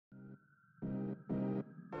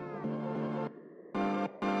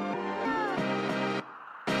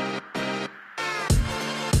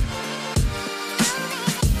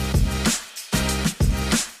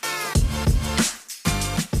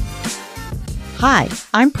Hi,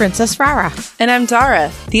 I'm Princess Rara. And I'm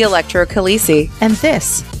Dara, the Electro Khaleesi. And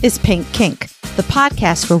this is Pink Kink, the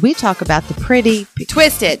podcast where we talk about the pretty,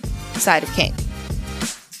 twisted side of kink.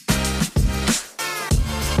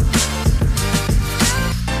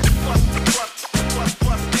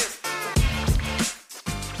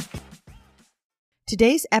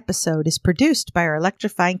 Today's episode is produced by our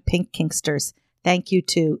electrifying Pink Kinksters. Thank you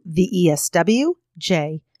to the ESW,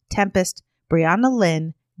 Jay, Tempest, Brianna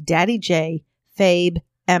Lynn, Daddy J, Fabe,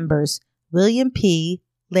 Embers, William P,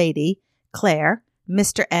 Lady, Claire,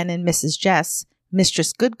 Mr. N and Mrs. Jess,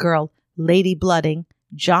 Mistress Good Girl, Lady Blooding,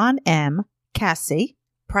 John M, Cassie,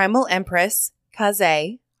 Primal Empress,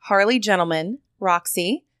 Kaze, Harley Gentleman,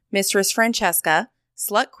 Roxy, Mistress Francesca,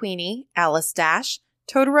 Slut Queenie, Alice Dash,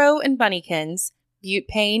 Totoro and Bunnykins, Butte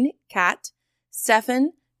Payne, Cat,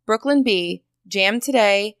 Stefan, Brooklyn B, Jam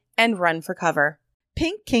Today, and Run for Cover.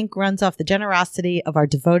 Pink Kink runs off the generosity of our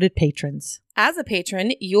devoted patrons. As a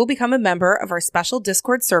patron, you will become a member of our special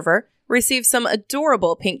Discord server, receive some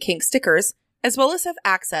adorable Pink Kink stickers, as well as have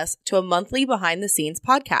access to a monthly behind-the-scenes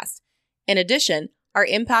podcast. In addition, our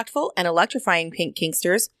impactful and electrifying Pink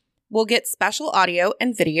Kinksters will get special audio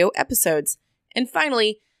and video episodes. And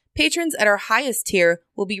finally, patrons at our highest tier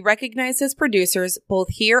will be recognized as producers both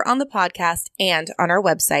here on the podcast and on our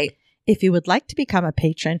website. If you would like to become a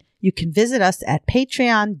patron, you can visit us at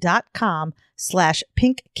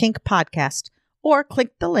patreon.com/pinkkinkpodcast or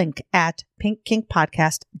click the link at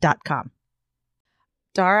pinkkinkpodcast.com.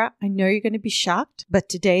 Dara, I know you're going to be shocked, but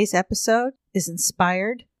today's episode is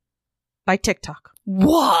inspired by TikTok.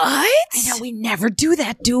 What? I know, we never do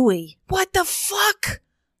that, do we? What the fuck?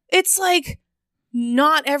 It's like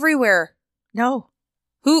not everywhere. No.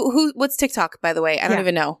 What's TikTok, by the way? I don't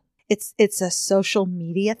even know. It's a social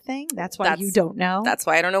media thing. That's why you don't know. That's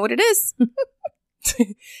why I don't know what it is.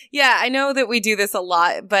 Yeah, I know that we do this a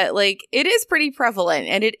lot, but like it is pretty prevalent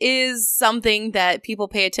and it is something that people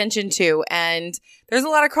pay attention to. And there's a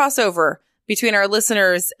lot of crossover between our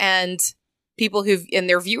listeners and people who've in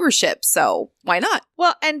their viewership. So why not?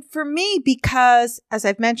 Well, and for me, because as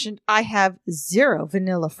I've mentioned, I have zero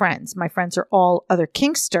vanilla friends. My friends are all other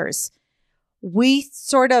kinksters. We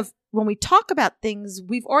sort of, when we talk about things,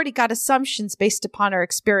 we've already got assumptions based upon our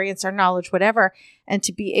experience, our knowledge, whatever. And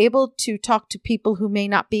to be able to talk to people who may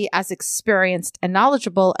not be as experienced and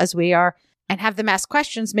knowledgeable as we are and have them ask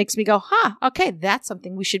questions makes me go, okay, that's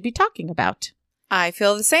something we should be talking about. I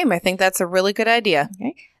feel the same. I think that's a really good idea.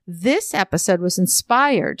 Okay. This episode was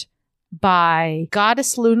inspired by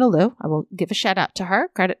Goddess Luna Lou. I will give a shout out to her,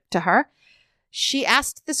 credit to her. She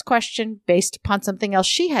asked this question based upon something else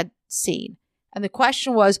she had seen. And the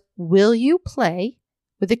question was, will you play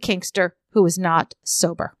with a kinkster who is not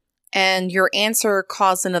sober? And your answer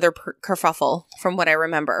caused another kerfuffle, from what I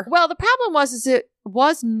remember. Well, the problem was it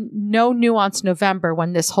was No Nuance November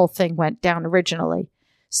when this whole thing went down originally.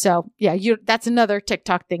 So, yeah, that's another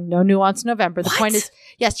TikTok thing, No Nuance November. The point is,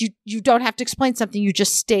 yes, you don't have to explain something. You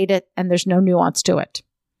just state it, and there's no nuance to it.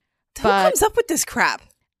 Who comes up with this crap?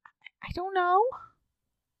 I don't know.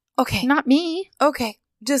 Okay. Not me. Okay.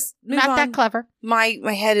 Just move not on. That clever. My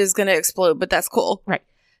head is going to explode, but that's cool. Right.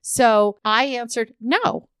 So I answered,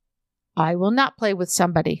 no, I will not play with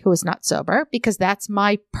somebody who is not sober because that's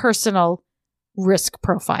my personal risk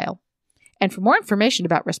profile. And for more information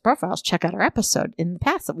about risk profiles, check out our episode in the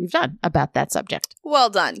past that we've done about that subject.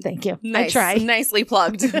 Well done. Thank you. Nice. I try. Nicely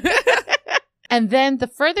plugged. And then the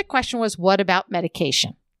further question was, what about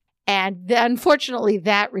medication? And unfortunately,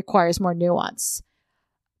 that requires more nuance.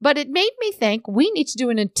 But it made me think we need to do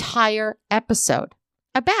an entire episode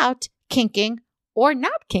about kinking or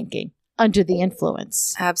not kinking under the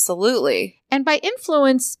influence. Absolutely. And by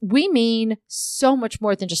influence, we mean so much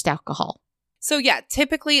more than just alcohol. So yeah,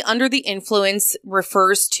 typically under the influence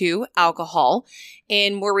refers to alcohol.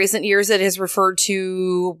 In more recent years, it has referred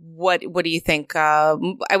to what do you think? I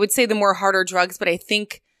would say the more harder drugs, but I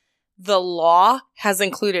think the law has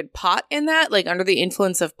included pot in that, like under the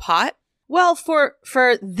influence of pot. Well, for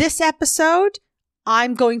this episode,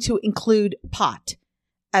 I'm going to include pot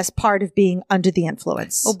as part of being under the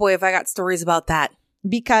influence. Oh boy, have I got stories about that.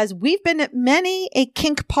 Because we've been at many a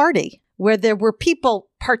kink party where there were people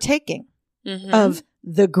partaking of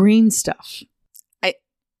the green stuff. I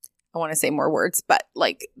want to say more words, but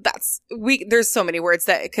like there's so many words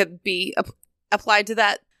that could be applied to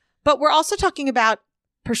that. But we're also talking about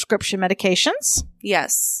prescription medications.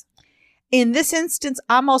 Yes. In this instance,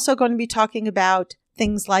 I'm also going to be talking about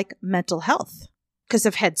things like mental health because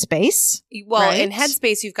of Headspace. Well, right? In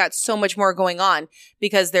Headspace, you've got so much more going on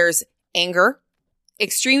because there's anger,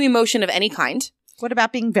 extreme emotion of any kind. What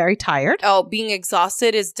about being very tired? Oh, being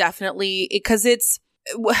exhausted is definitely because it's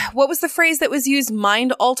what was the phrase that was used?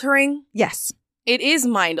 Mind altering? Yes. It is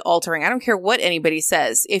mind altering. I don't care what anybody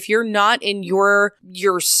says. If you're not in your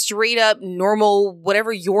straight up normal,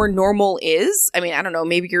 whatever your normal is, I mean, I don't know,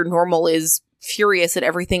 maybe your normal is furious at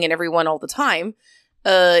everything and everyone all the time.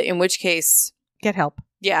 In which case, get help.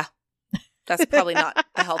 Yeah. That's probably not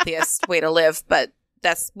the healthiest way to live, but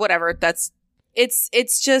that's whatever.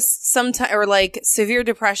 It's just sometimes, or like severe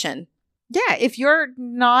depression. Yeah. If you're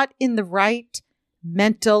not in the right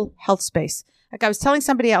mental health space. Like I was telling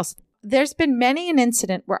somebody else, there's been many an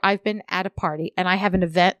incident where I've been at a party and I have an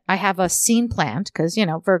event, I have a scene planned because,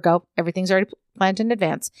 Virgo, everything's already planned in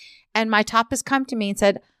advance. And my top has come to me and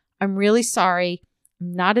said, I'm really sorry.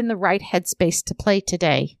 I'm not in the right headspace to play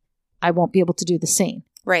today. I won't be able to do the scene.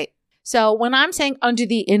 Right. So when I'm saying under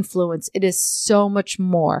the influence, it is so much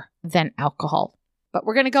more than alcohol. But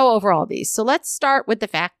we're going to go over all these. So let's start with the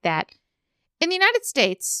fact that in the United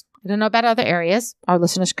States, I don't know about other areas, our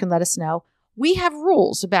listeners can let us know, we have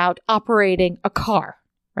rules about operating a car,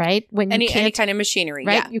 right? When any kind of machinery,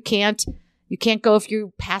 right? Yeah. You can't go if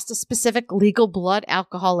you passed a specific legal blood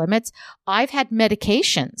alcohol limits. I've had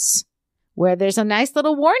medications where there's a nice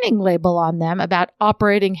little warning label on them about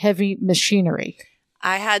operating heavy machinery.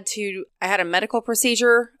 I had a medical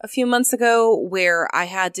procedure a few months ago where I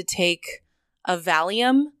had to take a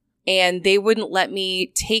Valium and they wouldn't let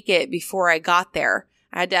me take it before I got there.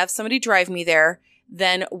 I had to have somebody drive me there.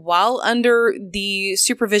 Then while under the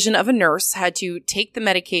supervision of a nurse, had to take the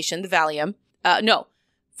medication, the Valium.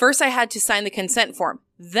 First I had to sign the consent form.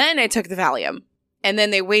 Then I took the Valium. And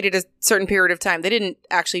then they waited a certain period of time. They didn't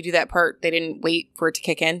actually do that part. They didn't wait for it to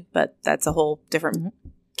kick in, but that's a whole different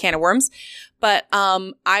can of worms. But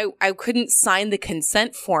I couldn't sign the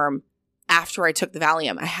consent form after I took the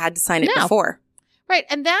Valium. I had to sign it before. Right.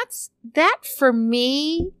 And that for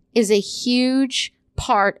me is a huge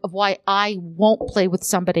part of why I won't play with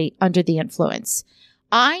somebody under the influence.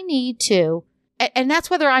 I need to, and that's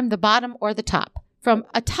whether I'm the bottom or the top. From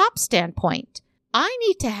a top standpoint, I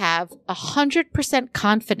need to have 100%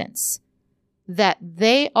 confidence that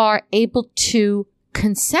they are able to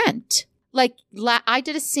consent. Like I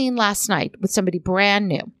did a scene last night with somebody brand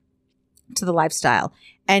new to the lifestyle.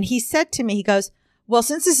 And he said to me, he goes, well,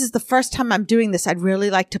 since this is the first time I'm doing this, I'd really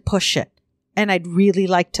like to push it. And I'd really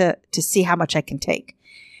like to see how much I can take.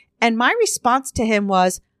 And my response to him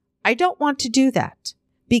was, I don't want to do that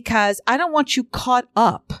because I don't want you caught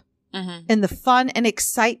up in the fun and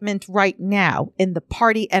excitement right now, in the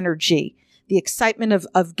party energy, the excitement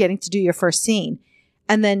of getting to do your first scene.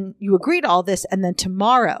 And then you agree to all this. And then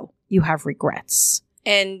tomorrow you have regrets.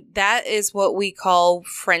 And that is what we call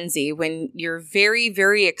frenzy, when you're very,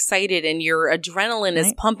 very excited and your adrenaline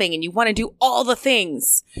is pumping and you want to do all the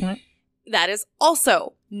things. That is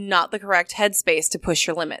also not the correct headspace to push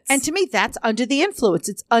your limits. And to me, that's under the influence.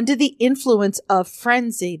 It's under the influence of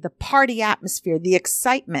frenzy, the party atmosphere, the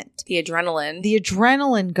excitement. The adrenaline. The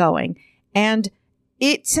adrenaline going. And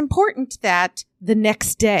it's important that the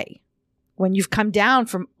next day, when you've come down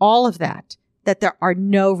from all of that there are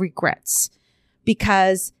no regrets.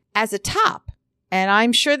 Because as a top, and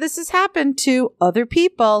I'm sure this has happened to other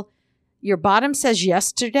people, your bottom says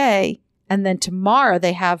yes today, and then tomorrow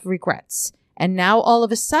they have regrets. And now all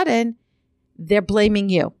of a sudden, they're blaming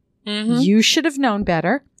you. You should have known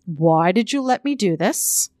better. Why did you let me do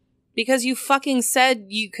this? Because you fucking said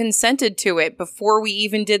you consented to it before we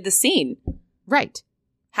even did the scene. Right.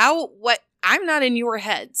 What? I'm not in your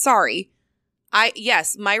head. Sorry.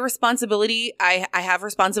 Yes, my responsibility, I have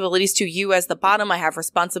responsibilities to you as the bottom. I have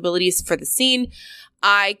responsibilities for the scene.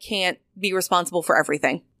 I can't be responsible for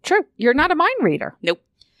everything. True. You're not a mind reader. Nope.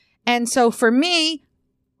 And so for me,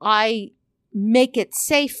 I make it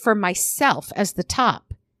safe for myself as the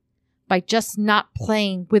top by just not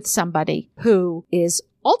playing with somebody who is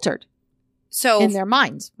altered. So in their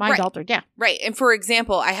minds, altered. Yeah. Right. And for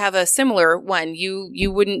example, I have a similar one.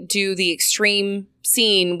 You wouldn't do the extreme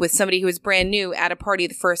scene with somebody who is brand new at a party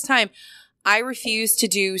the first time. I refuse to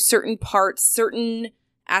do certain parts, certain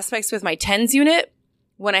aspects with my TENS unit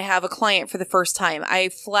when I have a client for the first time. I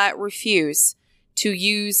flat refuse to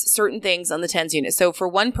use certain things on the TENS unit. So for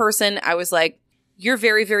one person, I was like, you're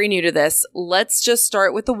very, very new to this. Let's just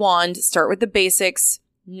start with the wand, start with the basics,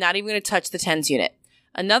 not even going to touch the TENS unit.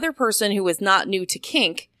 Another person who is not new to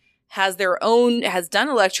kink has done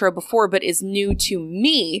electro before, but is new to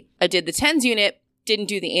me. I did the TENS unit, didn't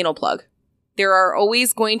do the anal plug. There are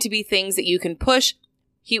always going to be things that you can push.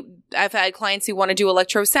 I've had clients who want to do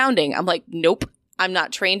electro sounding. I'm like, nope, I'm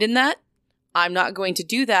not trained in that. I'm not going to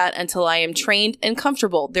do that until I am trained and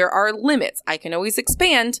comfortable. There are limits. I can always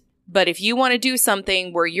expand, but if you want to do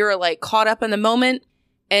something where you're like caught up in the moment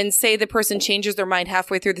and say the person changes their mind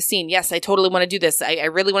halfway through the scene. Yes, I totally want to do this. I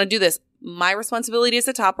really want to do this. My responsibility is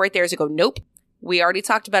the top right there is to go, nope. We already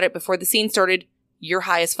talked about it before the scene started. You're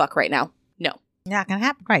high as fuck right now. No. Not going to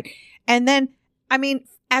happen. Right. And then, I mean,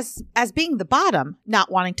 as being the bottom, not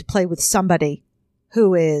wanting to play with somebody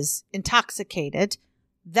who is intoxicated,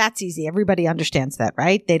 that's easy. Everybody understands that,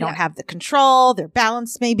 right? They don't have the control. Their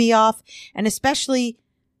balance may be off. And especially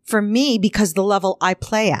for me, because the level I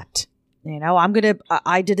play at, you know,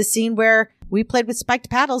 I did a scene where we played with spiked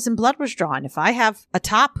paddles and blood was drawn. If I have a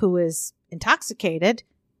top who is intoxicated,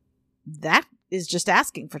 that is just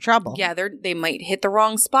asking for trouble. Yeah, they might hit the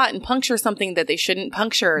wrong spot and puncture something that they shouldn't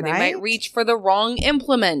puncture. Right? They might reach for the wrong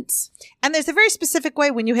implement. And there's a very specific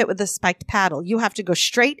way when you hit with a spiked paddle. You have to go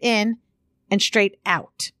straight in and straight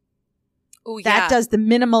out. Oh, yeah. That does the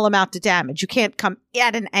minimal amount of damage. You can't come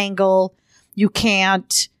at an angle. You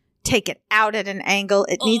can't take it out at an angle.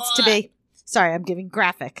 It needs to be... Sorry, I'm giving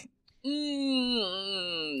graphic.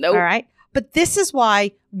 Nope. All right. But this is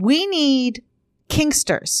why we need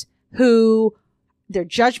Kingsters who their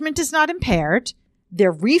judgment is not impaired,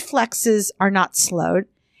 their reflexes are not slowed,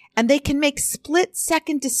 and they can make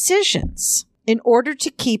split-second decisions in order to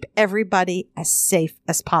keep everybody as safe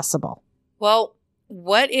as possible. Well,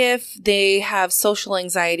 what if they have social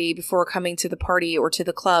anxiety before coming to the party or to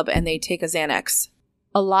the club and they take a Xanax?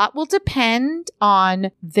 A lot will depend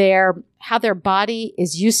on how their body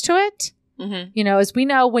is used to it. Mm-hmm. You know, as we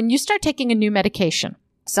know, when you start taking a new medication,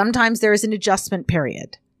 sometimes there is an adjustment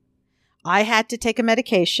period. I had to take a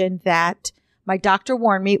medication that my doctor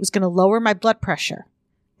warned me it was going to lower my blood pressure,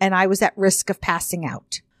 and I was at risk of passing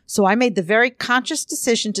out. So I made the very conscious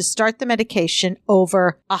decision to start the medication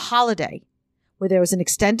over a holiday where there was an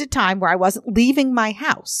extended time where I wasn't leaving my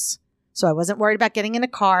house. So I wasn't worried about getting in a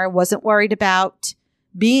car, wasn't worried about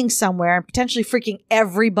being somewhere and potentially freaking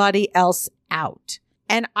everybody else out.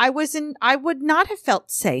 And I would not have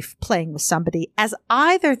felt safe playing with somebody as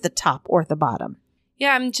either the top or the bottom.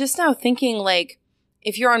 Yeah, I'm just now thinking, like,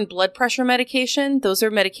 if you're on blood pressure medication, those are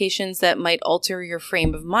medications that might alter your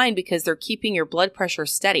frame of mind because they're keeping your blood pressure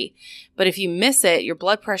steady. But if you miss it, your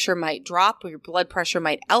blood pressure might drop or your blood pressure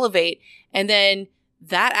might elevate, and then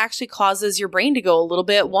that actually causes your brain to go a little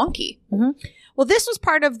bit wonky. Mm-hmm. Well, this was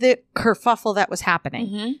part of the kerfuffle that was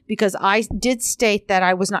happening because I did state that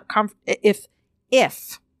I was not comfortable if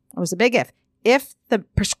it was a big if the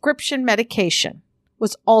prescription medication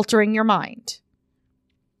was altering your mind.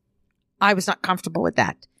 I was not comfortable with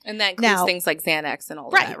that. And that includes things like Xanax and all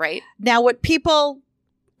of that, right? Now, what people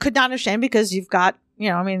could not understand, because you've got,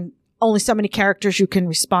 only so many characters you can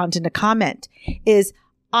respond in a comment, is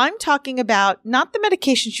I'm talking about not the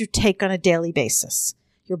medications you take on a daily basis.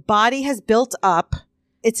 Your body has built up.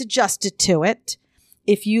 It's adjusted to it.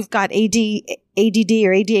 If you've got ADD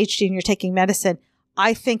or ADHD and you're taking medicine,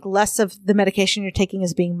 I think less of the medication you're taking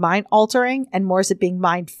is being mind altering and more is it being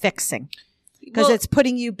mind fixing. Because it's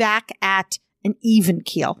putting you back at an even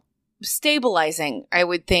keel. Stabilizing, I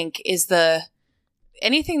would think, is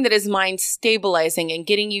anything that is mind stabilizing and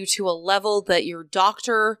getting you to a level that your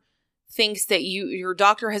doctor thinks that your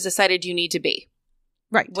doctor has decided you need to be.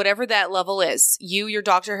 Right. Whatever that level is. Your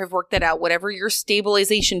doctor have worked that out, whatever your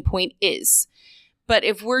stabilization point is. But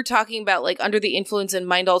if we're talking about like under the influence and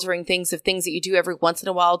mind altering things of things that you do every once in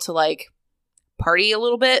a while to like party a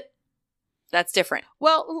little bit, that's different.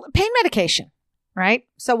 Well, pain medication, right?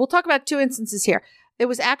 So we'll talk about two instances here. It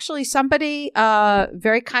was actually somebody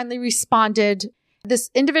very kindly responded.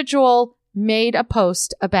 This individual made a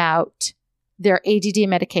post about their ADD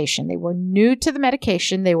medication. They were new to the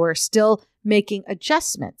medication. They were still making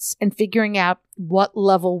adjustments and figuring out what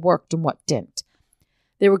level worked and what didn't.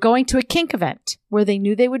 They were going to a kink event where they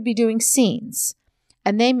knew they would be doing scenes.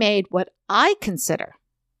 And they made what I consider,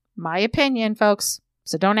 my opinion, folks,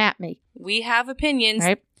 so don't at me. We have opinions.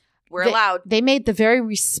 Right? We're allowed. They made the very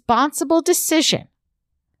responsible decision.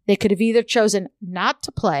 They could have either chosen not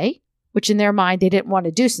to play, which in their mind they didn't want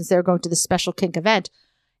to do since they were going to the special kink event.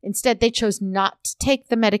 Instead, they chose not to take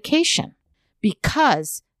the medication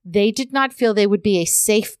because they did not feel they would be a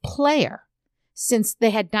safe player since they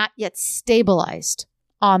had not yet stabilized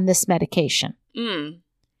on this medication.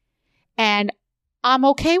 And I'm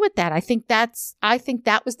okay with that. I think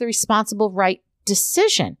that was the responsible right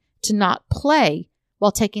decision to not play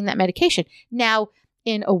while taking that medication. Now,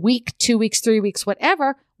 in a week, 2 weeks, 3 weeks,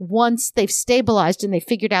 whatever, once they've stabilized and they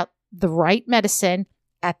figured out the right medicine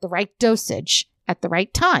at the right dosage at the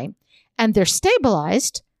right time, and they're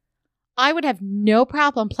stabilized, I would have no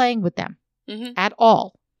problem playing with them at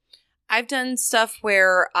all. I've done stuff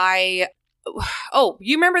where you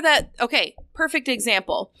remember that? Okay, perfect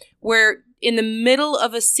example. Where in the middle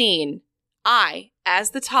of a scene, I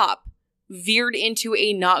as the top, veered into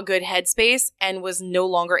a not good headspace and was no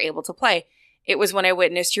longer able to play. It was when I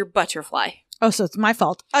witnessed your butterfly. Oh, so it's my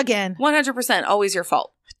fault again. 100%, always your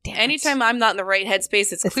fault. Damn it. Anytime I'm not in the right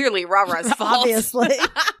headspace, it's clearly Ravra's fault. Obviously.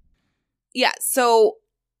 Yeah, so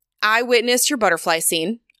I witnessed your butterfly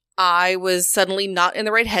scene. I was suddenly not in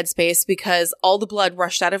the right headspace because all the blood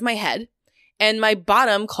rushed out of my head, and my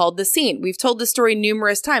bottom called the scene. We've told this story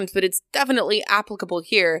numerous times, but it's definitely applicable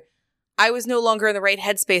here. I was no longer in the right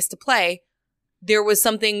headspace to play. There was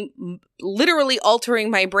something literally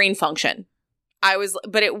altering my brain function.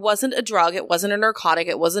 But it wasn't a drug. It wasn't a narcotic.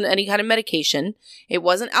 It wasn't any kind of medication. It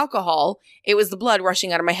wasn't alcohol. It was the blood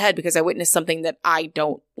rushing out of my head because I witnessed something that I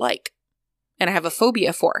don't like and I have a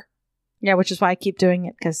phobia for. Yeah, which is why I keep doing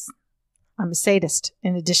it, because I'm a sadist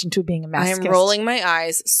in addition to being a masochist. I'm rolling my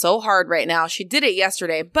eyes so hard right now. She did it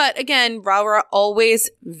yesterday. But again, Ravra always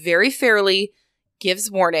very fairly gives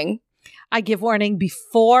warning. I give warning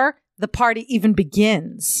before the party even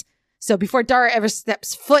begins. So before Dara ever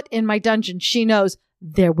steps foot in my dungeon, she knows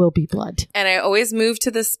there will be blood. And I always move to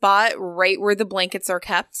the spot right where the blankets are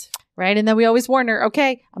kept. Right? And then we always warn her,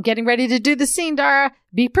 okay, I'm getting ready to do the scene, Dara.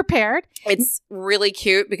 Be prepared. It's really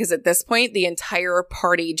cute because at this point, the entire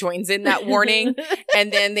party joins in that warning.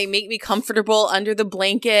 And then they make me comfortable under the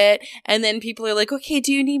blanket. And then people are like, okay,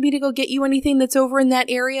 do you need me to go get you anything that's over in that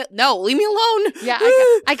area? No, leave me alone. Yeah,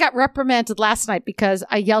 I got reprimanded last night because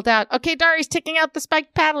I yelled out, okay, Dara's taking out the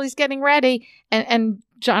spiked paddle. He's getting ready. And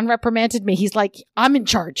John reprimanded me. He's like, I'm in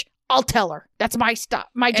charge. I'll tell her. That's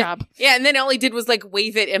my job. Yeah, and then all he did was like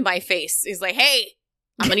wave it in my face. He's like, hey,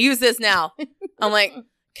 I'm going to use this now. I'm like,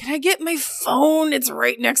 can I get my phone? It's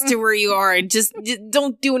right next to where you are. Just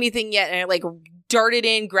don't do anything yet. And I like darted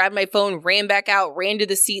in, grabbed my phone, ran back out, ran to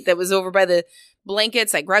the seat that was over by the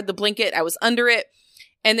blankets. I grabbed the blanket. I was under it.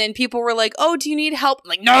 And then people were like, oh, do you need help? I'm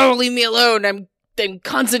like, no, leave me alone. I'm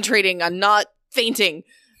concentrating. I'm not fainting.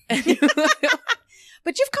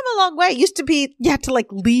 But you've come a long way. It used to be you had to like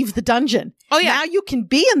leave the dungeon. Oh, yeah. Now you can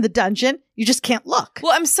be in the dungeon. You just can't look.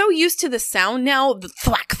 Well, I'm so used to the sound now, the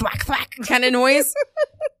thwack, thwack, thwack kind of noise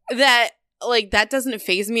that like that doesn't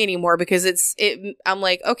faze me anymore because I'm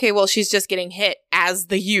like, okay, well, she's just getting hit as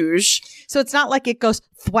the huge. So it's not like it goes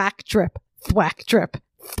thwack, drip, thwack, drip,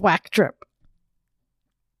 thwack, drip.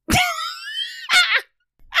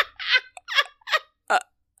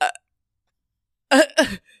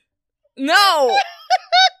 No.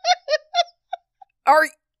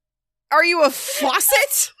 Are you a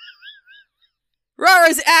faucet?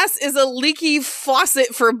 Rara's ass is a leaky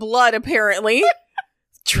faucet for blood, apparently.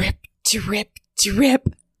 Drip, drip, drip.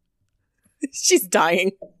 She's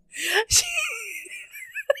dying.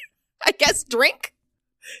 I guess drink?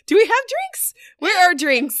 Do we have drinks? Where are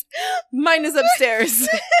drinks? Mine is upstairs.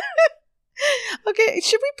 Okay,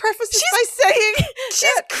 should we preface this by saying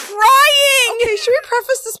she's crying? Okay, should we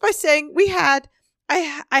preface this by saying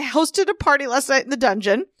I hosted a party last night in the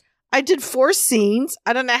dungeon. I did 4 scenes.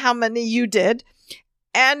 I don't know how many you did.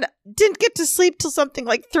 And didn't get to sleep till something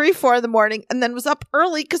like 3, 4 in the morning, and then was up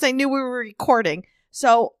early because I knew we were recording.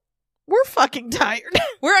 So we're fucking tired.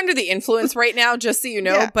 We're under the influence right now, just so you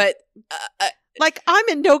know, but like, I'm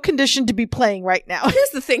in no condition to be playing right now. Here's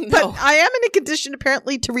the thing, though. But I am in a condition,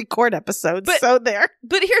 apparently, to record episodes, so there.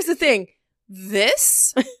 But here's the thing.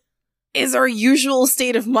 This is our usual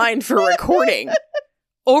state of mind for recording.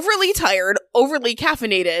 Overly tired, overly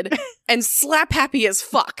caffeinated, and slap happy as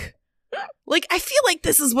fuck. Like, I feel like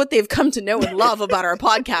this is what they've come to know and love about our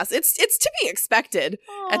podcast. It's to be expected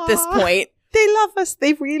at this point. They love us.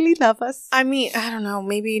 They really love us. I mean, I don't know.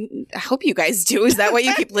 Maybe, I hope you guys do. Is that why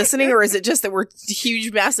you keep listening? Or is it just that we're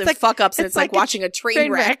huge, massive fuck-ups and it's like watching a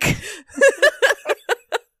train wreck?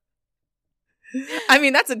 I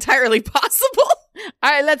mean, that's entirely possible.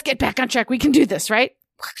 All right, let's get back on track. We can do this, right?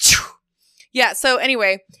 Yeah, so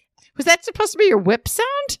anyway. Was that supposed to be your whip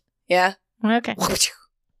sound? Yeah. Okay. Just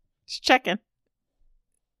checking.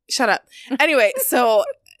 Shut up. Anyway, so...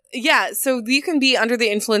 Yeah, so you can be under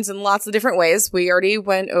the influence in lots of different ways. We already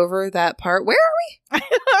went over that part. Where are we?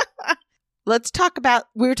 Let's talk about,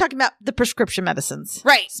 we were talking about the prescription medicines.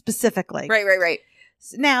 Right. Specifically. Right.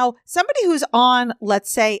 Now, somebody who's on,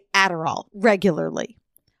 let's say, Adderall regularly,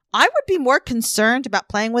 I would be more concerned about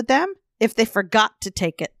playing with them if they forgot to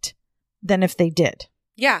take it than if they did.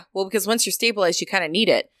 Yeah, well, because once you're stabilized, you kind of need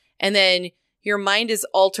it. And then your mind is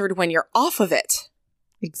altered when you're off of it.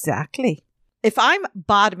 Exactly. If I'm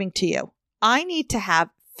bottoming to you, I need to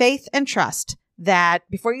have faith and trust that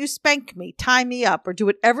before you spank me, tie me up, or do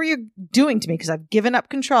whatever you're doing to me because I've given up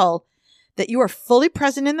control, that you are fully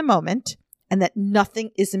present in the moment and that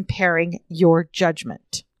nothing is impairing your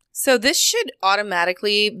judgment. So this should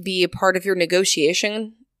automatically be a part of your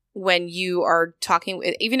negotiation when you are talking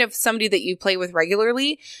with, even if somebody that you play with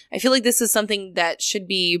regularly. I feel like this is something that should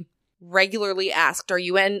be regularly asked. Are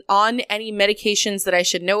you on any medications that I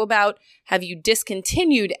should know about? Have you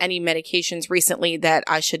discontinued any medications recently that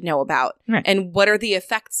I should know about? Right. And what are the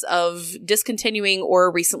effects of discontinuing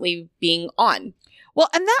or recently being on? Well,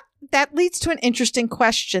 and that leads to an interesting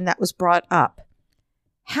question that was brought up.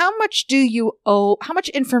 How much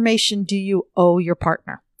information do you owe your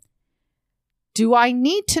partner? Do I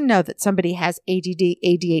need to know that somebody has ADD,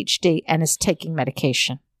 ADHD, and is taking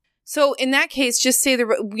medication? So in that case, just say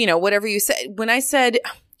whatever you said. When I said,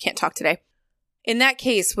 can't talk today. In that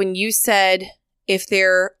case, when you said if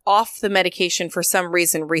they're off the medication for some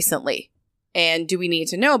reason recently, and do we need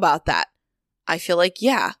to know about that? I feel like,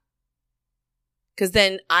 yeah. Because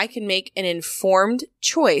then I can make an informed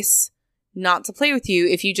choice not to play with you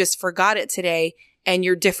if you just forgot it today and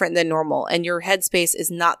you're different than normal and your headspace is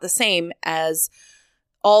not the same as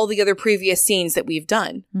all the other previous scenes that we've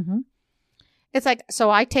done. Mm-hmm. It's like, so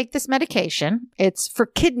I take this medication. It's for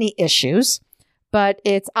kidney issues, but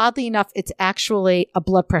it's oddly enough, it's actually a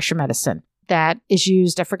blood pressure medicine that is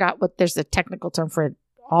used. I forgot what there's a technical term for it,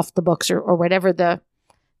 off the books or whatever the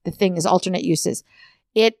thing is, alternate uses.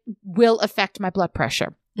 It will affect my blood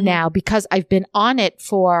pressure. Mm-hmm. Now, because I've been on it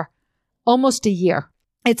for almost a year,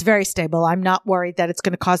 it's very stable. I'm not worried that it's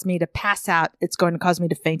going to cause me to pass out. It's going to cause me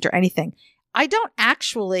to faint or anything. I don't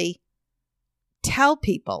actually tell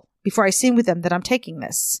people before I scene with them that I'm taking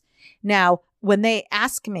this. Now, when they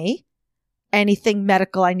ask me anything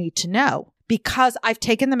medical I need to know, because I've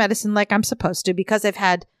taken the medicine like I'm supposed to, because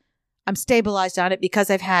I'm stabilized on it,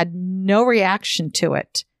 because I've had no reaction to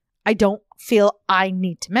it, I don't feel I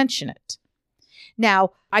need to mention it.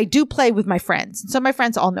 Now, I do play with my friends. So my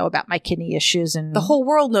friends all know about my kidney issues. And the whole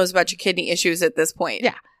world knows about your kidney issues at this point.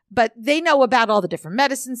 Yeah. But they know about all the different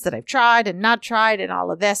medicines that I've tried and not tried and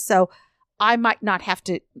all of this. So I might not have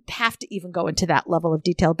to even go into that level of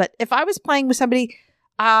detail. But if I was playing with somebody,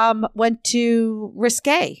 went to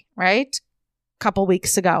Risque, right? A couple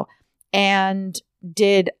weeks ago and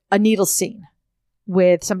did a needle scene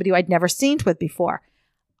with somebody who I'd never scened with before.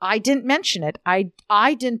 I didn't mention it.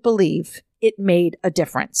 I didn't believe it made a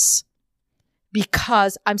difference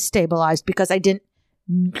because I'm stabilized, because I didn't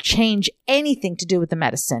change anything to do with the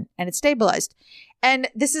medicine and it's stabilized. And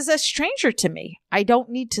this is a stranger to me. I don't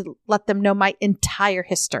need to let them know my entire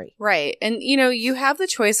history. Right. And, you have the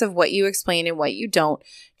choice of what you explain and what you don't.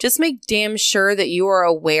 Just make damn sure that you are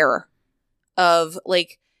aware of,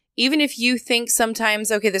 even if you think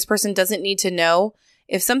sometimes, okay, this person doesn't need to know,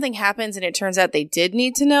 if something happens and it turns out they did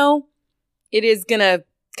need to know, it is going to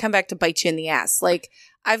come back to bite you in the ass.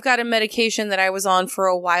 I've got a medication that I was on for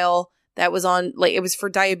a while that was on, it was for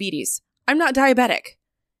diabetes. I'm not diabetic.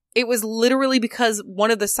 It was literally because one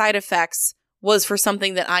of the side effects was for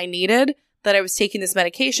something that I needed, that I was taking this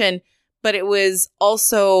medication, but it was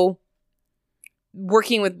also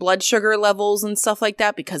working with blood sugar levels and stuff like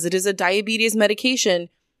that because it is a diabetes medication.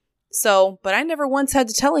 So, but I never once had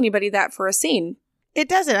to tell anybody that for a scene. It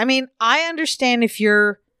doesn't. I mean, I understand if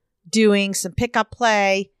you're doing some pickup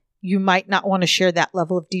play, you might not want to share that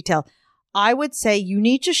level of detail. I would say you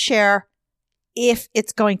need to share if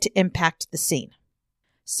it's going to impact the scene.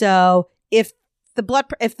 So if the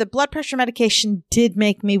blood pressure medication did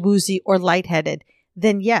make me woozy or lightheaded,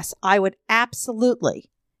 then yes, I would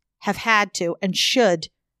absolutely have had to and should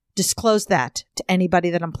disclose that to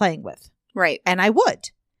anybody that I'm playing with. Right. And I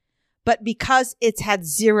would. But because it's had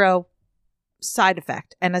zero side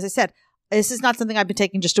effect, and as I said, this is not something I've been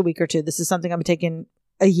taking just a week or two. This is something I've been taking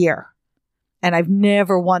a year. And I've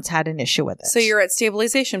never once had an issue with it. So you're at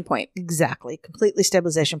stabilization point. Exactly. Completely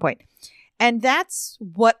stabilization point. And that's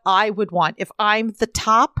what I would want if I'm the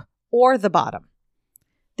top or the bottom.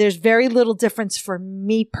 There's very little difference for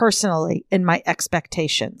me personally in my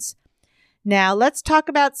expectations. Now, let's talk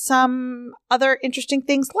about some other interesting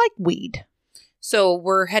things like weed. So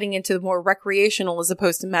we're heading into more recreational as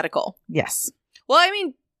opposed to medical. Yes. Well, I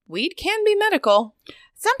mean, weed can be medical.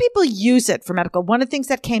 Some people use it for medical. One of the things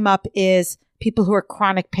that came up is people who are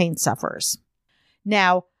chronic pain sufferers.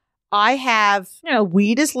 Now, I have,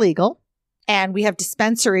 weed is legal and we have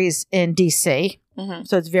dispensaries in DC. Mm-hmm.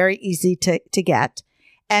 So it's very easy to get.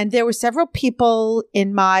 And there were several people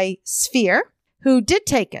in my sphere who did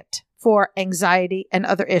take it for anxiety and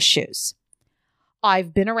other issues.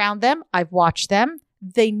 I've been around them. I've watched them.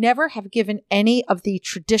 They never have given any of the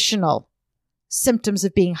traditional symptoms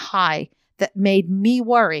of being high that made me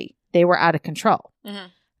worry they were out of control. Mm-hmm.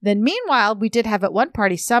 Then meanwhile, we did have at one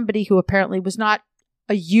party somebody who apparently was not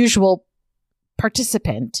a usual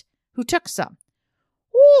participant who took some.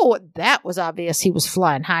 Ooh, that was obvious. He was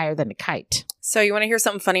flying higher than a kite. So you want to hear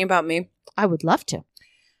something funny about me? I would love to.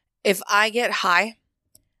 If I get high,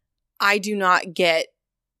 I do not get.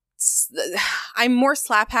 I'm more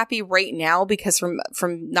slap happy right now because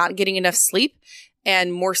from not getting enough sleep,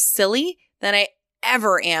 and more silly than I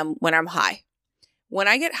ever am when I'm high. When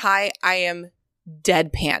I get high, I am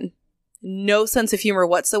deadpan. No sense of humor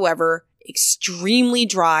whatsoever. Extremely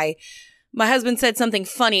dry. My husband said something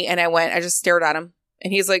funny and I just stared at him.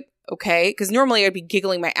 And he's like, okay. Because normally I'd be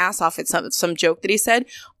giggling my ass off at some joke that he said.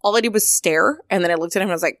 All I did was stare. And then I looked at him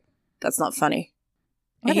and I was like, that's not funny.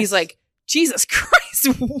 And he's like, Jesus Christ,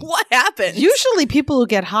 what happened? Usually people who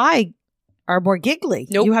get high are more giggly.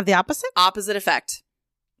 Nope. You have the opposite? Opposite effect.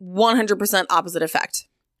 100% opposite effect.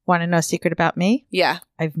 Want to know a secret about me? Yeah.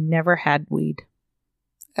 I've never had weed.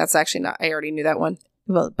 That's actually not. I already knew that one.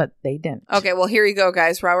 Well, but they didn't. Okay, well, here you go,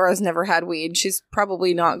 guys. Raura's never had weed. She's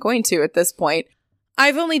probably not going to at this point.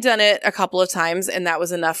 I've only done it a couple of times, and that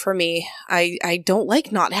was enough for me. I don't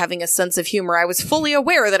like not having a sense of humor. I was fully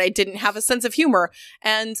aware that I didn't have a sense of humor.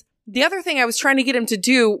 And the other thing I was trying to get him to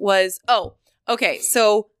do was, okay,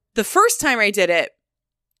 so the first time I did it,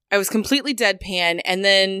 I was completely deadpan, and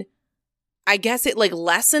then I guess it like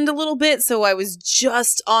lessened a little bit, so I was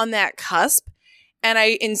just on that cusp. And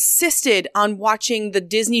I insisted on watching the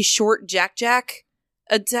Disney short Jack Jack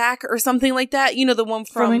attack or something like that. You know, the one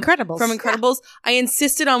from Incredibles. From Incredibles. Yeah. I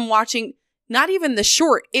insisted on watching not even the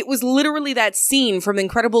short. It was literally that scene from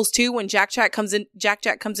Incredibles 2 when Jack Jack comes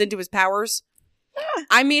into his powers. Yeah.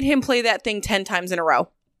 I made him play that thing 10 times in a row.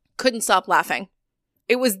 Couldn't stop laughing.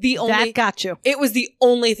 It was the only that got you. It was the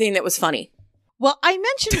only thing that was funny. Well, I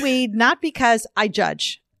mentioned weed not because I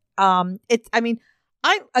judge.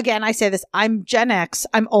 I say this, I'm Gen X,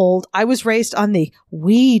 I'm old. I was raised on the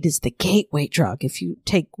weed is the gateway drug. If you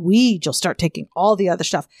take weed, you'll start taking all the other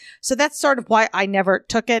stuff. So that's sort of why I never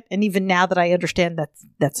took it. And even now that I understand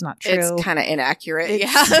that's not true. It's kind of inaccurate.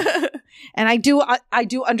 Yeah. And I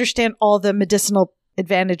do understand all the medicinal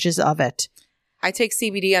advantages of it. I take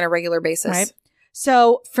CBD on a regular basis. Right.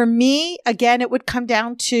 So for me, again, it would come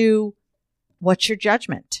down to what's your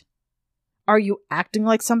judgment? Are you acting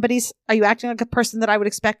like a person that I would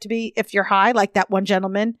expect to be if you're high, like that one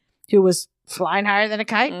gentleman who was flying higher than a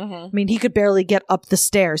kite? Mm-hmm. I mean, he could barely get up the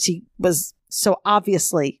stairs. He was so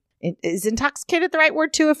obviously, is intoxicated the right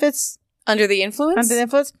word too if it's under the influence? Under the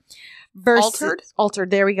influence.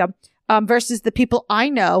 Altered, there we go. Versus the people I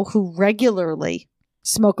know who regularly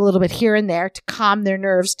smoke a little bit here and there to calm their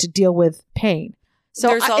nerves to deal with pain.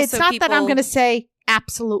 So it's not that I'm going to say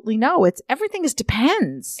absolutely no. Everything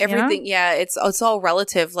depends. Everything. You know? Yeah. It's all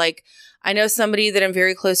relative. Like I know somebody that I'm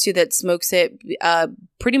very close to that smokes it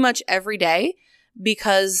pretty much every day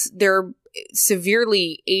because they're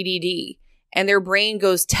severely ADD and their brain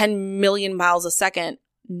goes 10 million miles a second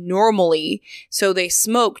normally. So they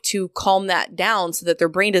smoke to calm that down so that their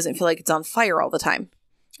brain doesn't feel like it's on fire all the time.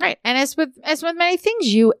 Right. And as with many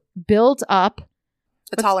things, you build up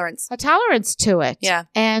a tolerance to it. Yeah.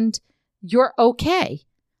 And you're okay.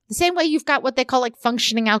 The same way you've got what they call like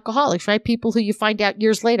functioning alcoholics, right? People who you find out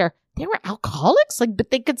years later, they were alcoholics,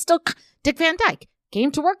 but they could still. Dick Van Dyke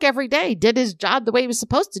came to work every day, did his job the way he was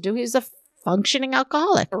supposed to do. He was a functioning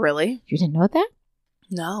alcoholic. Really? You didn't know that?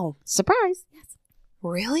 No. Surprise. Yes.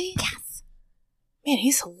 Really? Yes. Man,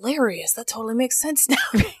 he's hilarious. That totally makes sense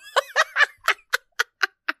now.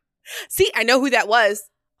 See, I know who that was.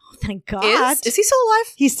 Thank God. Is he still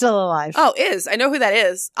alive? He's still alive. Oh, I know who that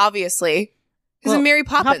is, obviously. He's in Mary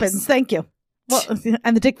Poppins. Thank you. Well,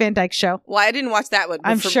 and the Dick Van Dyke Show. Well, I didn't watch that one.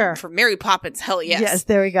 I'm sure. For Mary Poppins, hell yes. Yes,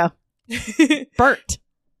 there we go. Bert.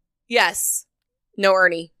 Yes. No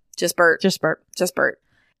Ernie. Just Bert. Just Bert.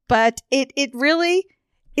 But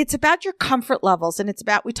it's about your comfort levels, and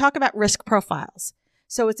we talk about risk profiles.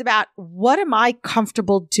 So it's about what am I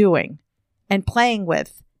comfortable doing and playing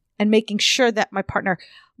with and making sure that my partner.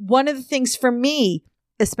 One of the things for me,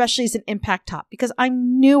 especially as an impact top, because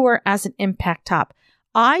I'm newer as an impact top,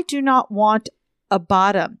 I do not want a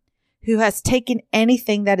bottom who has taken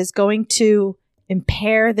anything that is going to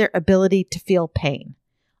impair their ability to feel pain.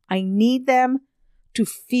 I need them to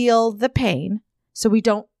feel the pain so we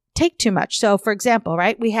don't take too much. So for example,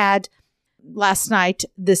 right, we had last night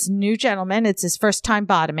this new gentleman, it's his first time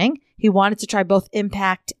bottoming. He wanted to try both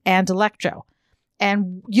impact and electro.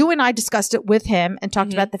 And you and I discussed it with him and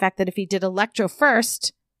talked about the fact that if he did electro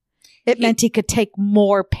first, it meant he could take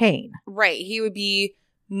more pain. Right. He would be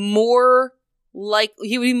more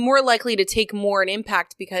likely to take more in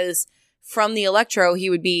impact because from the electro,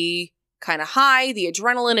 he would be kind of high. The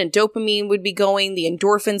adrenaline and dopamine would be going. The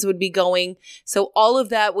endorphins would be going. So all of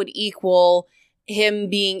that would equal him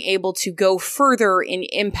being able to go further in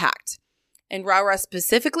impact. And Rara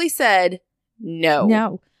specifically said, no.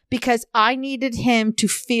 No, because I needed him to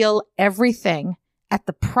feel everything at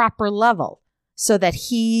the proper level so that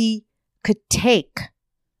he could take,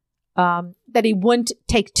 that he wouldn't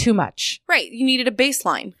take too much. Right. You needed a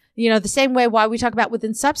baseline. You know, the same way why we talk about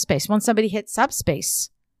within subspace. Once somebody hits subspace,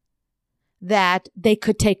 that they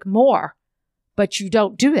could take more, but you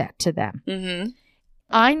don't do that to them. Mm-hmm.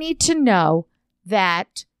 I need to know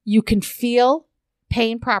that you can feel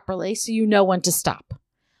pain properly so you know when to stop.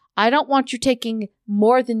 I don't want you taking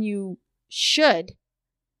more than you should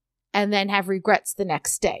and then have regrets the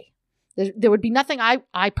next day. There would be nothing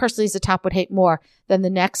I personally as a top would hate more than the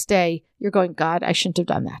next day you're going, God, I shouldn't have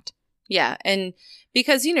done that. Yeah. And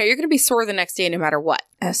because, you know, you're going to be sore the next day no matter what.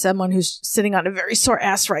 As someone who's sitting on a very sore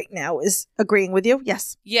ass right now is agreeing with you.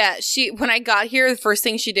 Yes. Yeah. When I got here, the first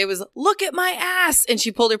thing she did was look at my ass. And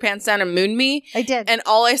she pulled her pants down and mooned me. I did. And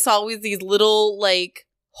all I saw was these little like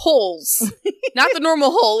holes, not the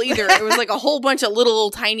normal hole either. It was like a whole bunch of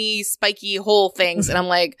little tiny spiky hole things. And I'm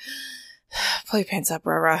like, pull your pants up,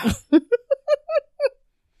 Rara.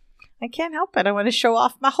 I can't help it. I want to show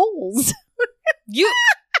off my holes.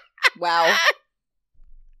 Wow.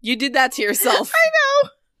 You did that to yourself. I know.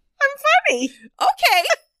 I'm funny. Okay.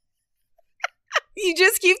 You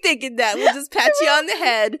just keep thinking that. We'll just pat you on the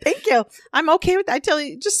head. Thank you. I'm okay with that. I tell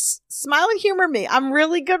you, just smile and humor me. I'm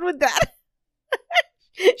really good with that.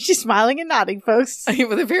 She's smiling and nodding, folks. I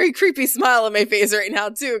have a very creepy smile on my face right now,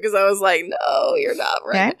 too, because I was like, no, you're not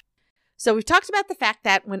right. Okay. So we've talked about the fact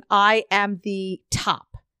that when I am the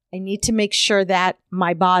top, I need to make sure that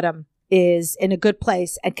my bottom is in a good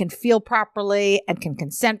place and can feel properly and can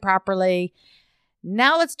consent properly.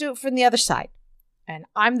 Now let's do it from the other side. And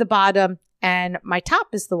I'm the bottom and my top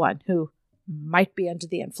is the one who might be under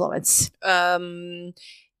the influence. That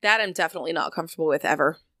I'm definitely not comfortable with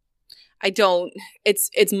ever. I don't,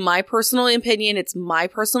 it's my personal opinion. It's my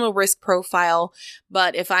personal risk profile.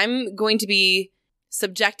 But if I'm going to be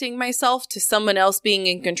subjecting myself to someone else being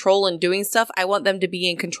in control and doing stuff, I want them to be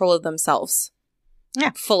in control of themselves.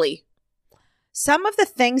 Yeah. Fully. Some of the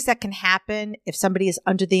things that can happen if somebody is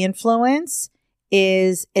under the influence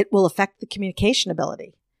is it will affect the communication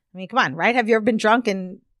ability. I mean, come on, right? Have you ever been drunk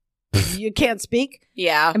and you can't speak?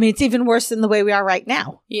 Yeah. I mean, it's even worse than the way we are right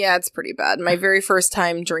now. Yeah, it's pretty bad. My very first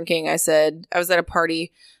time drinking, I said, I was at a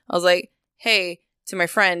party. I was like, hey, to my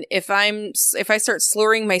friend, if I start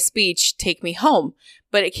slurring my speech, take me home.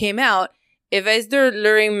 But it came out, if I start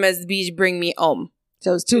slurring my speech, bring me home.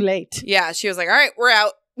 So it's too late. Yeah. She was like, all right, we're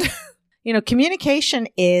out. You know, communication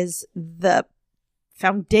is the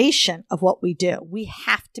foundation of what we do. We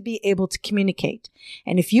have to be able to communicate.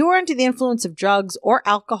 And if you are under the influence of drugs or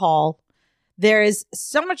alcohol, there is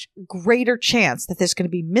so much greater chance that there's going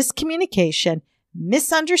to be miscommunication,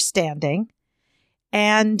 misunderstanding,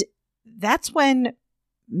 and that's when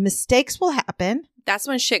mistakes will happen. That's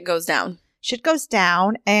when shit goes down. Shit goes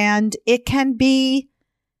down, and it can be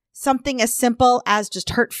something as simple as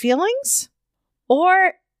just hurt feelings,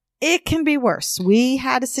 or it can be worse. We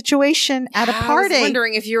had a situation at a party. I was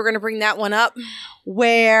wondering if you were going to bring that one up.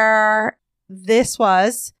 Where this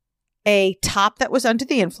was a top that was under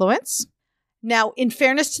the influence. Now, in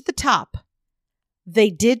fairness to the top,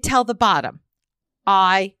 they did tell the bottom,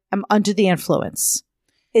 I am under the influence.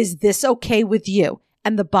 Is this okay with you?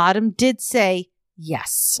 And the bottom did say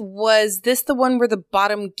yes. Was this the one where the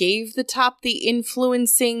bottom gave the top the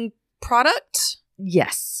influencing product?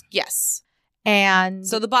 Yes. Yes. And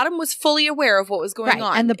so the bottom was fully aware of what was going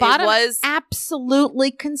on. And the bottom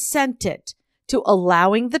absolutely consented to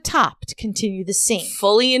allowing the top to continue the scene.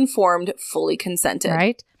 Fully informed, fully consented.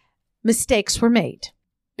 Right? Mistakes were made.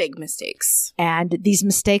 Big mistakes. And these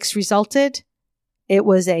mistakes resulted, it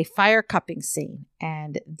was a fire cupping scene.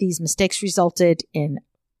 And these mistakes resulted in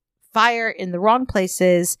fire in the wrong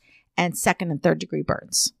places and 2nd and 3rd degree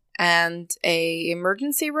burns. And a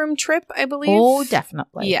emergency room trip, I believe. Oh,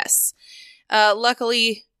 definitely. Yes.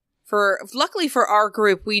 Luckily for our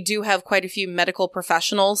group, we do have quite a few medical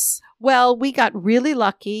professionals. Well, we got really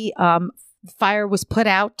lucky. Fire was put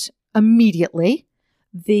out immediately.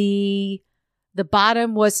 The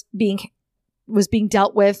bottom was being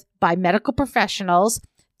dealt with by medical professionals.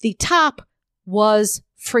 The top was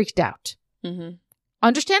freaked out. Mm-hmm.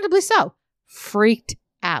 Understandably so. Freaked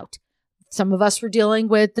out. Some of us were dealing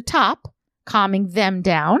with the top, calming them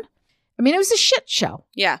down. I mean, it was a shit show.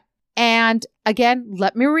 Yeah. And again,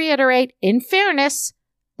 let me reiterate, in fairness,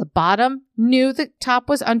 the bottom knew the top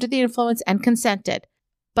was under the influence and consented,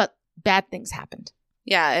 but bad things happened.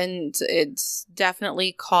 Yeah, and it's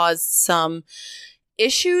definitely caused some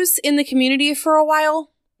issues in the community for a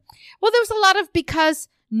while. Well, there was a lot of, because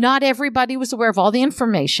not everybody was aware of all the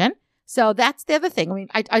information. So that's the other thing. I mean,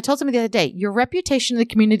 I told somebody the other day, your reputation in the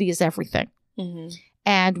community is everything. Mm-hmm.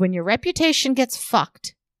 And when your reputation gets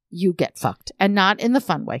fucked, you get fucked, and not in the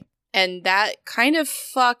fun way. And that kind of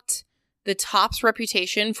fucked the top's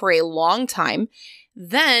reputation for a long time.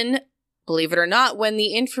 Then, believe it or not, when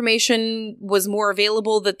the information was more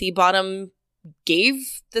available that the bottom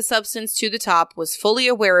gave the substance to the top, was fully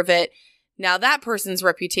aware of it, now that person's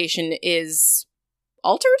reputation is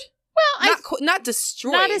altered? Well, not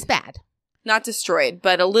destroyed. Not as bad. Not destroyed,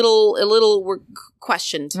 but a little were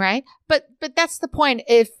questioned. Right? But that's the point.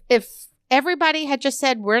 If everybody had just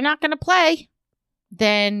said, we're not going to play,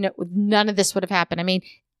 then none of this would have happened. I mean,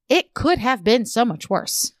 it could have been so much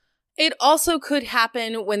worse. It also could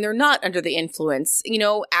happen when they're not under the influence. You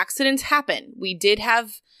know, accidents happen. We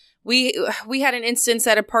had an instance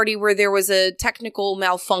at a party where there was a technical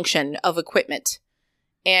malfunction of equipment.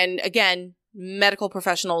 And again, medical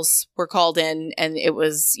professionals were called in, and it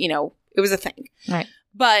was a thing. Right.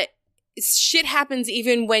 But shit happens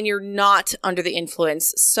even when you're not under the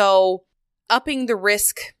influence. So upping the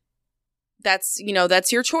risk, that's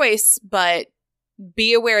your choice, but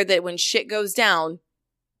be aware that when shit goes down,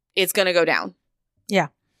 it's going to go down. Yeah.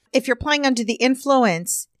 If you're playing under the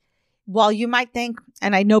influence, while you might think,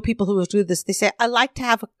 and I know people who will do this, they say, I like to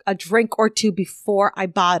have a drink or two before I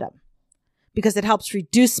bottom because it helps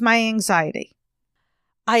reduce my anxiety.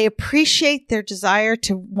 I appreciate their desire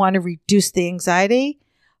to want to reduce the anxiety,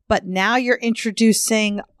 but now you're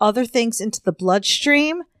introducing other things into the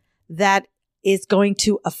bloodstream that is going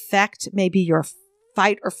to affect maybe your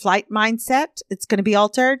fight or flight mindset. It's going to be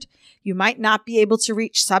altered. You might not be able to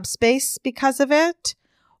reach subspace because of it,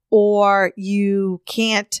 or you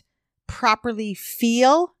can't properly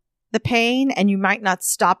feel the pain, and you might not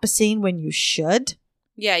stop a scene when you should.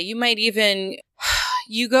 Yeah, you might even,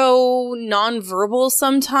 you go nonverbal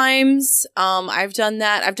sometimes. I've done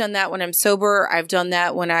that. I've done that when I'm sober. I've done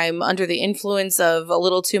that when I'm under the influence of a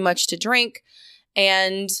little too much to drink.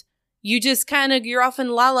 And you just you're off in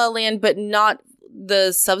la la land, but not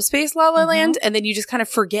the subspace la la land. And then you just kind of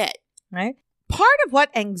forget. Right. Part of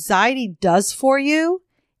what anxiety does for you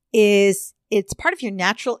is it's part of your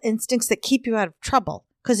natural instincts that keep you out of trouble,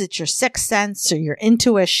 because it's your sixth sense or your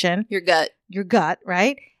intuition. Your gut,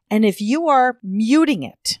 right? And if you are muting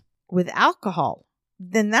it with alcohol,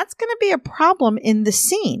 then that's going to be a problem in the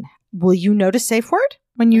scene. Will you know to safe word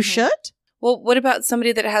when you should? Well, what about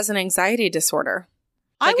somebody that has an anxiety disorder?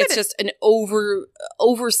 It's just an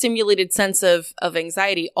overstimulated sense of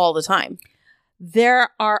anxiety all the time. There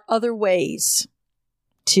are other ways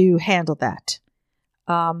to handle that.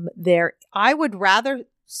 I would rather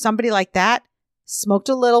somebody like that smoked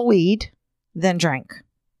a little weed than drank.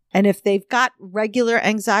 And if they've got regular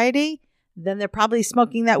anxiety, then they're probably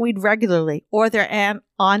smoking that weed regularly, or they're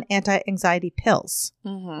on anti-anxiety pills.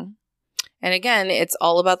 Mm-hmm. And again, it's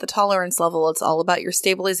all about the tolerance level. It's all about your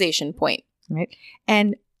stabilization point. Right.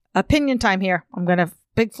 And opinion time here. I'm going to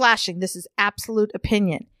big flashing. This is absolute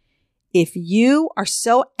opinion. If you are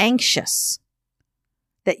so anxious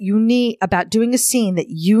that you need about doing a scene that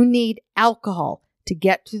you need alcohol to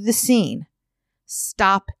get through the scene,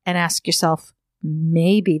 stop and ask yourself,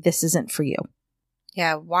 maybe this isn't for you.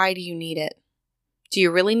 Yeah. Why do you need it? Do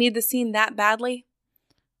you really need the scene that badly?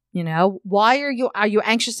 You know, why are you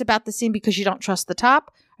anxious about the scene because you don't trust the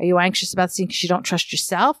top? Are you anxious about the scene because you don't trust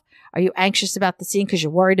yourself? Are you anxious about the scene because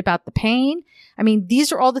you're worried about the pain? I mean,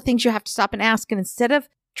 these are all the things you have to stop and ask. And instead of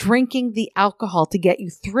drinking the alcohol to get you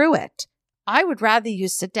through it, I would rather you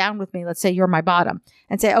sit down with me. Let's say you're my bottom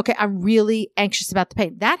and say, okay, I'm really anxious about the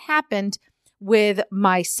pain. That happened with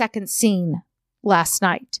my second scene last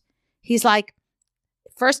night. He's like,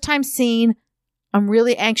 first time scene, I'm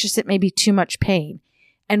really anxious. It may be too much pain.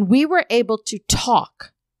 And we were able to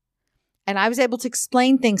talk, and I was able to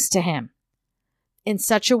explain things to him in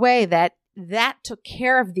such a way that took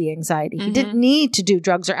care of the anxiety. He didn't need to do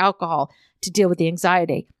drugs or alcohol to deal with the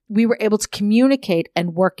anxiety. We were able to communicate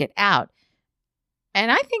and work it out. And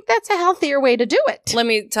I think that's a healthier way to do it. Let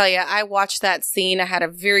me tell you, I watched that scene. I had a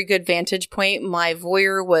very good vantage point. My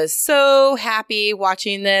voyeur was so happy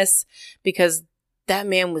watching this because that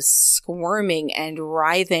man was squirming and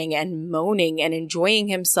writhing and moaning and enjoying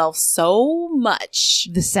himself so much.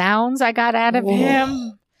 The sounds I got out of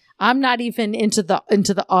him. I'm not even into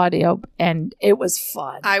the audio, and it was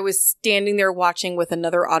fun. I was standing there watching with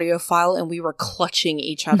another audiophile, and we were clutching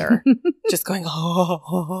each other, just going,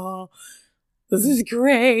 oh, this is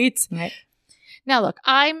great. Right. Now, look,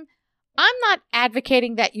 I'm not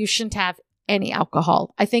advocating that you shouldn't have any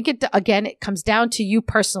alcohol. I think it comes down to you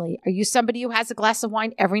personally. Are you somebody who has a glass of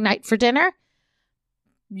wine every night for dinner?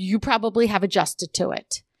 you probably have adjusted to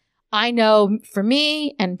it. I know for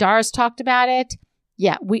me, and Doris talked about it,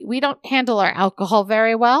 yeah, we don't handle our alcohol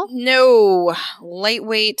very well. No.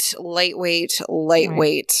 Lightweight. Right.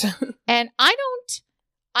 And I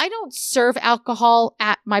don't serve alcohol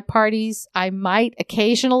at my parties. I might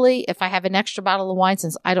occasionally, if I have an extra bottle of wine,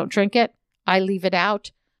 since I don't drink it, I leave it out.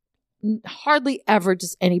 Hardly ever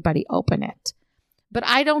does anybody open it. But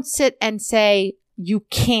I don't sit and say, you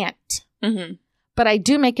can't. Mm-hmm. But I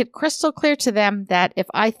do make it crystal clear to them that if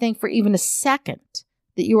I think for even a second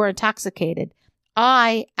that you are intoxicated,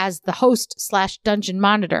 I, as the host / dungeon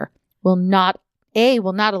monitor, will not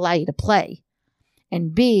allow you to play,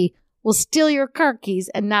 and B, will steal your car keys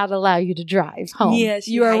and not allow you to drive home. Yes,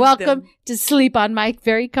 you are welcome to sleep on my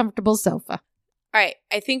very comfortable sofa. All right,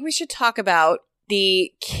 I think we should talk about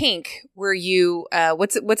the kink where you,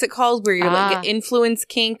 what's it called? Where you're like influence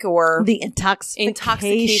kink or the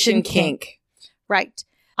intoxication kink. Right.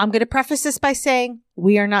 I'm going to preface this by saying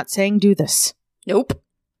we are not saying do this. Nope.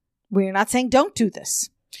 We are not saying don't do this.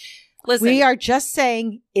 Listen, we are just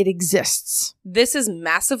saying it exists. This is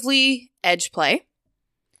massively edge play.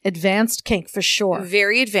 Advanced kink for sure.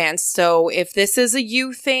 Very advanced. So if this is a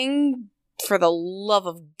you thing, for the love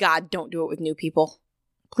of God, don't do it with new people.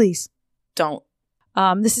 Please. Don't.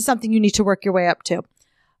 This is something you need to work your way up to. All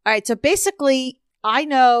right. So basically, I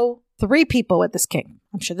know 3 people with this kink.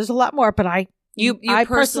 I'm sure there's a lot more, but I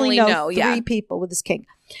personally know 3 people with this kink.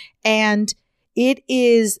 And it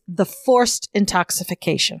is the forced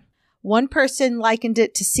intoxication. One person likened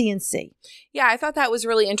it to CNC. Yeah, I thought that was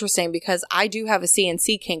really interesting because I do have a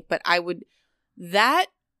CNC kink, but the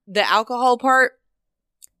alcohol part,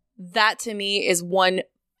 that to me is one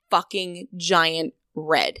fucking giant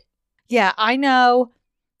red. Yeah, I know.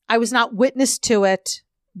 I was not witness to it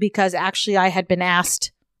because actually I had been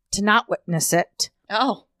asked to not witness it.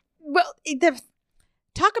 Oh. Well,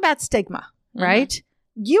 talk about stigma, right? Mm-hmm.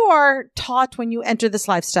 You are taught when you enter this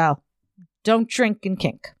lifestyle, don't drink and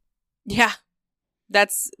kink. Yeah.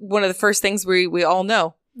 That's one of the first things we all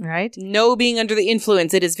know. Right? No being under the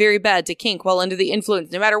influence. It is very bad to kink while under the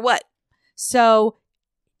influence, no matter what. So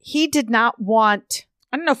he did not want,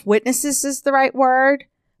 I don't know if witnesses is the right word,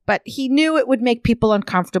 but he knew it would make people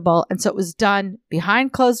uncomfortable. And so it was done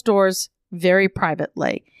behind closed doors, very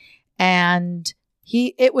privately. And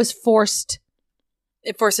it was forced.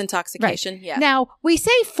 Forced intoxication, right. Yeah. Now, we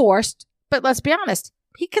say forced, but let's be honest.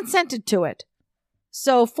 He consented to it.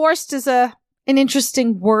 So forced is an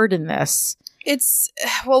interesting word in this.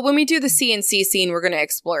 When we do the CNC scene, we're going to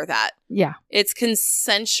explore that. Yeah. It's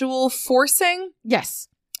consensual forcing. Yes.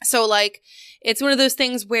 So, it's one of those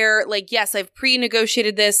things where, yes, I've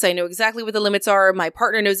pre-negotiated this. I know exactly what the limits are. My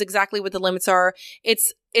partner knows exactly what the limits are.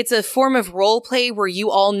 It's a form of role play where you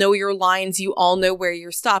all know your lines. You all know where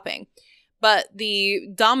you're stopping. But the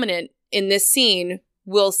dominant in this scene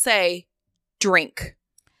will say, drink.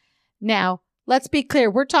 Now, let's be clear.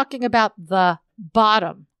 We're talking about the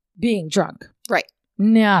bottom being drunk. Right.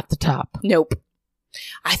 Not the top. Nope.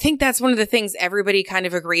 I think that's one of the things everybody kind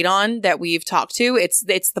of agreed on that we've talked to. It's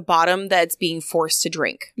the bottom that's being forced to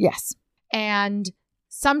drink. Yes. And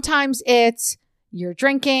sometimes it's you're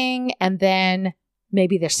drinking and then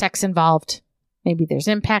maybe there's sex involved. Maybe there's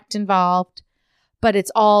impact involved. But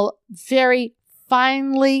it's all very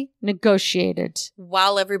finely negotiated.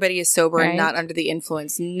 While everybody is sober and not under the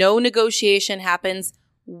influence. No negotiation happens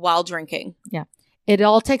while drinking. Yeah. It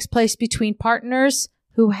all takes place between partners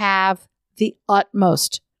who have the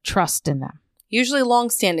utmost trust in them. Usually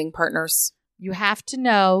long-standing partners. You have to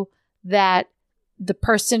know that the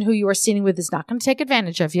person who you are sitting with is not going to take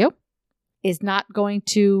advantage of you, is not going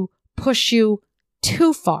to push you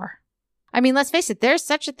too far. I mean, let's face it, there's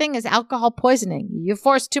such a thing as alcohol poisoning. You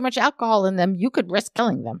force too much alcohol in them, you could risk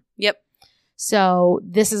killing them. Yep. So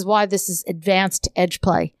this is why this is advanced edge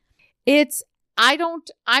play.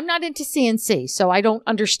 I'm not into CNC, so I don't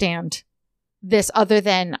understand this other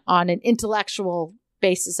than on an intellectual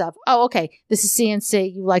basis of, oh, okay, this is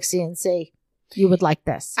CNC. You like CNC. You would like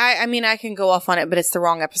this. I mean, I can go off on it, but it's the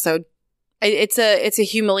wrong episode. It's a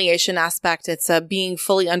humiliation aspect. It's a being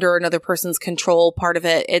fully under another person's control part of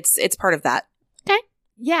it. It's part of that. Okay.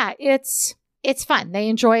 Yeah, it's fun. They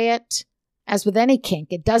enjoy it. As with any kink,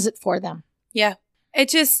 it does it for them. Yeah. It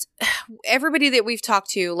just, everybody that we've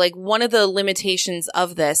talked to, one of the limitations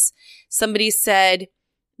of this, somebody said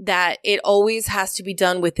that it always has to be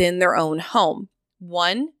done within their own home.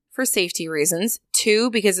 1, for safety reasons. 2,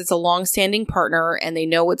 because it's a long-standing partner and they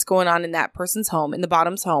know what's going on in that person's home, in the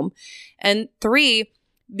bottom's home. And 3,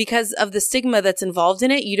 because of the stigma that's involved in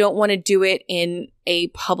it, you don't want to do it in a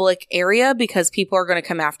public area because people are going to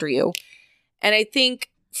come after you. And I think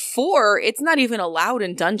 4, it's not even allowed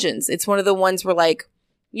in dungeons. It's one of the ones where like,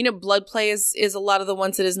 you know, blood play is a lot of the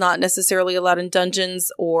ones that is not necessarily allowed in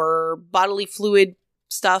dungeons, or bodily fluid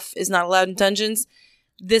stuff is not allowed in dungeons.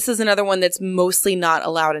 This is another one that's mostly not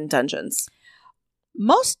allowed in dungeons.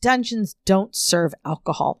 Most dungeons don't serve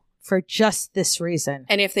alcohol for just this reason.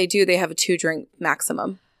 And if they do, they have a 2-drink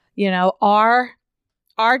maximum. You know, our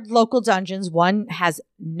local dungeons, one has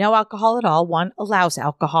no alcohol at all, one allows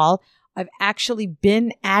alcohol. I've actually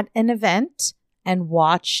been at an event and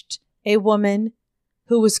watched a woman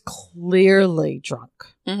who was clearly drunk.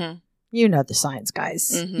 Mm-hmm. You know the signs,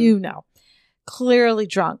 guys. Mm-hmm. You know. Clearly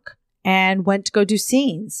drunk, and went to go do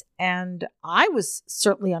scenes. And I was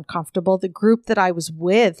certainly uncomfortable. The group that I was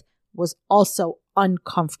with was also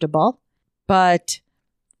uncomfortable. But,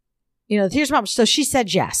 you know, here's my mom. So she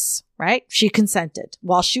said yes, right? She consented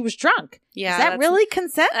while she was drunk. Yeah. Is that really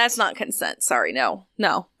consent? That's not consent. Sorry. No,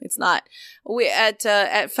 it's not. We at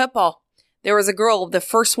football, there was a girl, the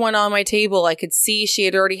first one on my table. I could see she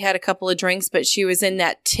had already had a couple of drinks, but she was in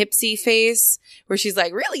that tipsy phase where she's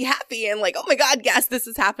like really happy and like, oh my God, yes, this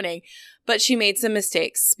is happening. But she made some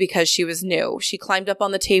mistakes because she was new. She climbed up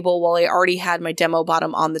on the table while I already had my demo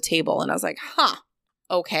bottom on the table. And I was like,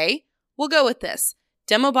 okay, we'll go with this.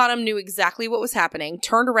 Demo bottom knew exactly what was happening,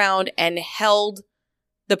 turned around and held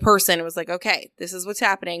the person and was like, okay, this is what's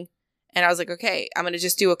happening. And I was like, okay, I'm going to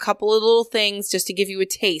just do a couple of little things just to give you a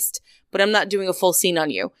taste, but I'm not doing a full scene on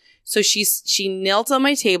you. So she knelt on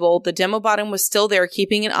my table. The demo bottom was still there,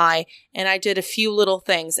 keeping an eye. And I did a few little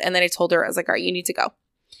things. And then I told her, I was like, all right, you need to go.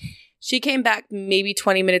 She came back maybe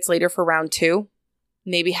 20 minutes later for round 2,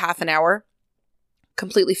 maybe half an hour,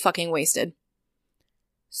 completely fucking wasted.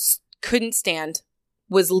 Couldn't stand.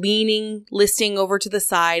 Was leaning, listing over to the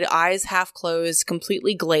side, eyes half closed,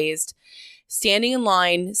 completely glazed. Standing in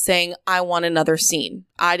line saying, I want another scene.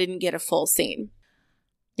 I didn't get a full scene.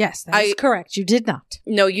 Yes, that is correct. You did not.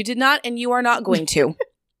 No, you did not, and you are not going to.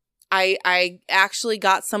 I actually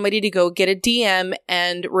got somebody to go get a DM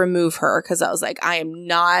and remove her because I was like, I am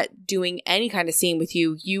not doing any kind of scene with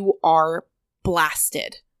you. You are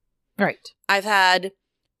blasted. Right. I've had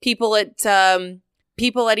people at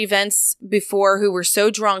events before who were so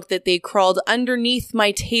drunk that they crawled underneath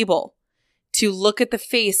my table to look at the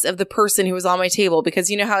face of the person who was on my table,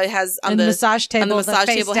 because you know how it has on the massage table, on the massage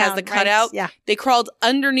table has the cutout. Right? Yeah, they crawled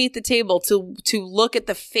underneath the table to look at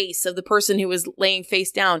the face of the person who was laying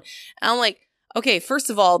face down. And I'm like, okay, first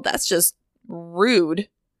of all, that's just rude,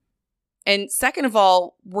 and second of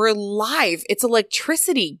all, we're live. It's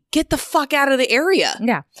electricity. Get the fuck out of the area.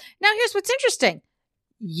 Yeah. Now here's what's interesting.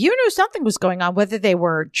 You knew something was going on, whether they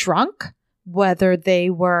were drunk, whether they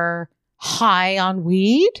were high on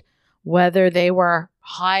weed, whether they were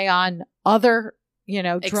high on other,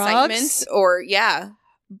 drugs. Excitement or, yeah.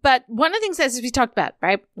 But one of the things as we talked about,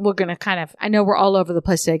 right? We're going to I know we're all over the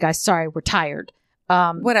place today, guys. Sorry, we're tired.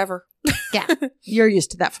 Whatever. Yeah, you're used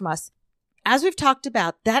to that from us. As we've talked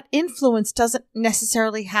about, that influence doesn't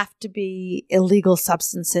necessarily have to be illegal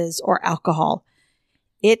substances or alcohol.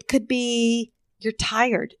 It could be you're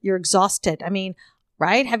tired, you're exhausted. I mean,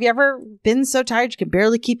 right? Have you ever been so tired you can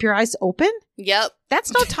barely keep your eyes open? Yep.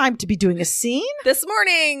 That's no time to be doing a scene. This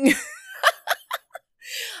morning.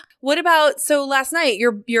 What about, so last night,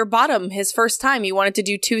 your bottom, his first time, he wanted to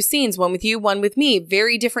do 2 scenes, one with you, one with me,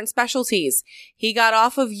 very different specialties. He got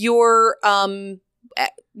off of your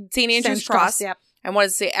St. Andrew's Cross. Yep. I wanted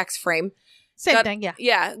to say X frame. Same thing, yeah.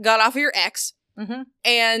 Yeah, got off of your X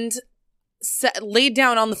and laid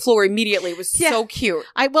down on the floor immediately. It was so cute.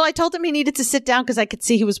 I told him he needed to sit down because I could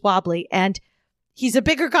see he was wobbly, and he's a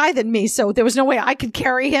bigger guy than me, so there was no way I could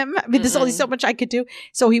carry him. I mean, there's only so much I could do.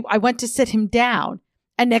 So I went to sit him down,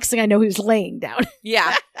 and next thing I know, he was laying down.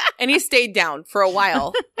 Yeah, and he stayed down for a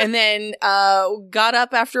while, and then got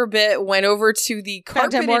up after a bit, went over to the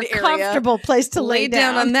carpeted more area, comfortable place to lay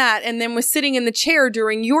down on that, and then was sitting in the chair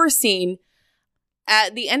during your scene.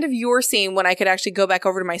 At the end of your scene, when I could actually go back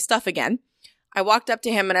over to my stuff again, I walked up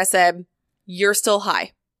to him and I said, "You're still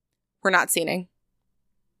high. We're not scening."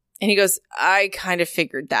 And he goes, "I kind of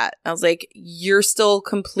figured that." I was like, "You're still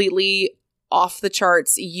completely off the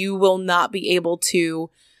charts. You will not be able to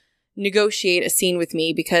negotiate a scene with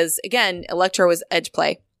me because, again, Electro is edge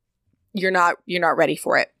play. You're not ready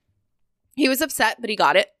for it." He was upset, but he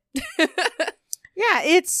got it. Yeah,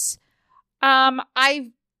 it's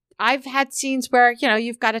I've had scenes where,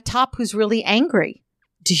 you've got a top who's really angry.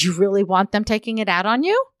 Do you really want them taking it out on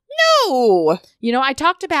you? No. I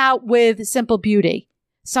talked about with Simple Beauty.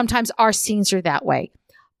 Sometimes our scenes are that way.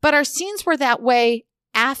 But our scenes were that way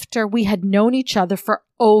after we had known each other for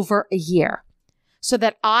over a year. So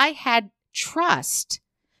that I had trust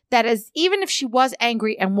that is, even if she was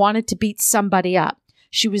angry and wanted to beat somebody up,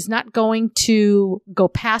 she was not going to go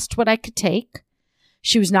past what I could take.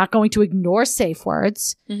 She was not going to ignore safe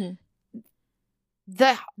words. Mm-hmm.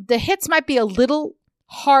 The hits might be a little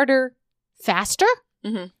harder, faster.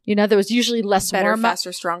 Mm-hmm. You know, there was usually less Better, warm up.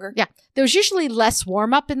 faster, stronger. Yeah. There was usually less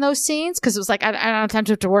warm up in those scenes because it was like, I don't have time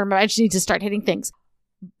to warm up. I just need to start hitting things.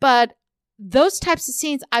 But those types of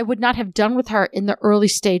scenes I would not have done with her in the early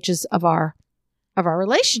stages of our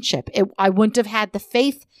relationship. I wouldn't have had the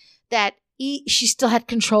faith that she still had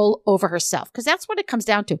control over herself, because that's what it comes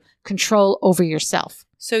down to, control over yourself.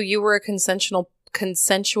 So you were a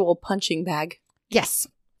consensual punching bag. Yes.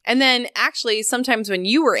 And then actually sometimes when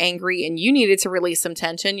you were angry and you needed to release some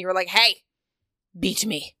tension, you were like, hey, beat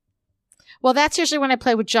me. Well, that's usually when I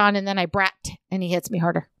play with John and then I brat and he hits me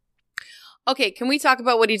harder. Okay, can we talk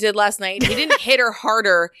about what he did last night? He didn't hit her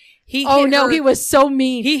harder. He was so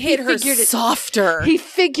mean. He hit her softer. He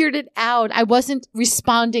figured it out. I wasn't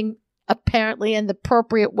responding apparently in the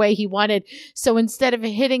appropriate way he wanted. So instead of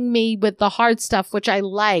hitting me with the hard stuff, which I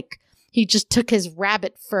like, he just took his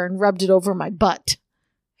rabbit fur and rubbed it over my butt.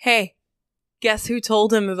 Hey, guess who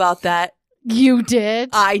told him about that? You did?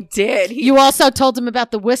 I did. You also told him about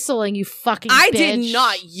the whistling, you fucking bitch. I did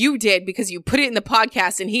not. You did, because you put it in the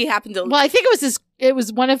podcast and he happened to... Well, I think it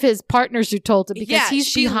was one of his partners who told him, because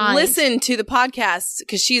he's behind. She listened to the podcast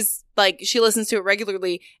because she listens to it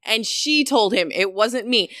regularly, and she told him. It wasn't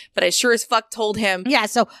me, but I sure as fuck told him. Yeah,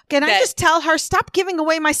 so can I just tell her, stop giving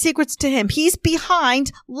away my secrets to him. He's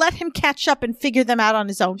behind. Let him catch up and figure them out on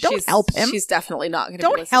his own. Don't help him. She's definitely not going to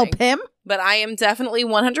Don't help him. But I am definitely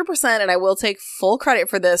 100%, and I will take full credit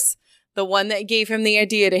for this, the one that gave him the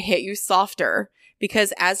idea to hit you softer.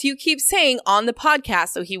 Because as you keep saying on the podcast,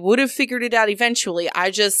 so he would have figured it out eventually,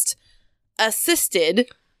 I just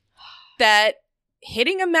assisted that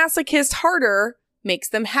hitting a masochist harder makes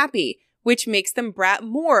them happy, which makes them brat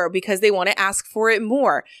more because they want to ask for it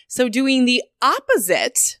more. So doing the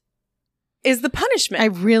opposite is the punishment. I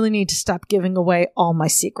really need to stop giving away all my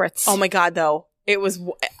secrets. Oh my God, though. It was...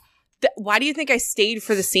 Why do you think I stayed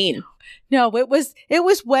for the scene? No, it was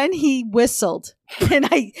when he whistled and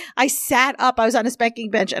I sat up. I was on a spanking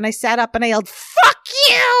bench and I sat up and I yelled, "Fuck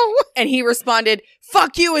you!" And he responded,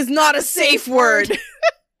 "Fuck you is not a safe word."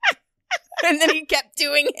 And then he kept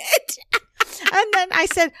doing it. And then I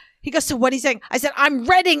said, he goes, "So what are you saying?" I said, "I'm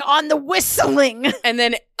reading on the whistling." And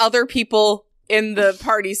then other people in the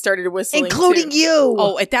party started whistling, including too. You.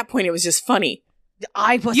 Oh, at that point it was just funny.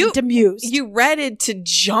 I wasn't amused. You read it to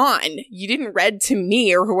John. You didn't read to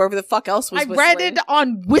me or whoever the fuck else was whistling. I read it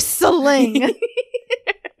on whistling.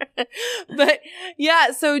 But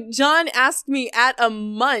yeah, so John asked me at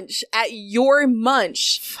your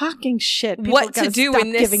munch. Fucking shit. People what to do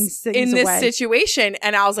in this situation.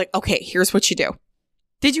 And I was like, okay, here's what you do.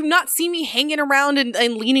 Did you not see me hanging around and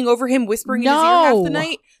leaning over him, whispering in his ear half the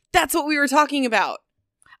night? That's what we were talking about.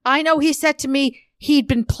 I know he said to me, he'd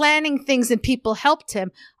been planning things and people helped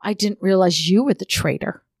him. I didn't realize you were the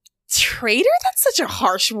traitor. Traitor? That's such a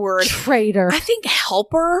harsh word. Traitor. I think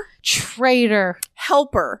helper. Traitor.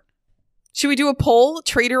 Helper. Should we do a poll?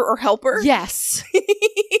 Traitor or helper? Yes.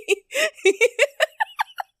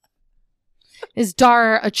 Is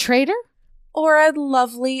Dara a traitor? Or a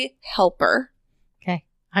lovely helper? Okay.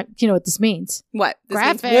 You know what this means. What? This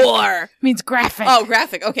graphic. Means war. Means graphic. Oh,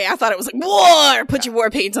 graphic. Okay, I thought it was like war. Put your war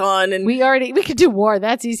paint on. And we could do war.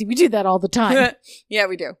 That's easy. We do that all the time. Yeah,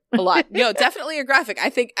 we do. A lot. No, definitely a graphic. I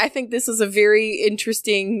think this is a very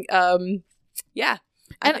interesting, yeah.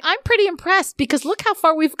 And I'm pretty impressed because look how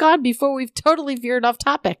far we've gone before we've totally veered off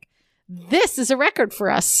topic. This is a record for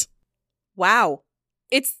us. Wow.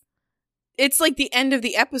 It's like the end of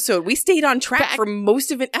the episode. We stayed on track for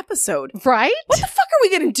most of an episode. Right? What the fuck are we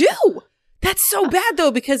going to do? That's so bad,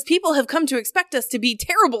 though, because people have come to expect us to be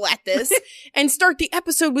terrible at this and start the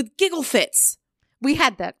episode with giggle fits. We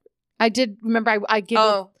had that. I did remember I giggled.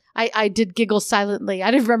 Oh. I did giggle silently.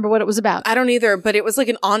 I didn't remember what it was about. I don't either, but it was like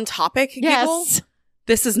an on-topic giggle. Yes.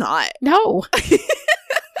 This is not. No.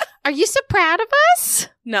 Are you so proud of us?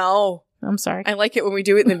 No. I'm sorry. I like it when we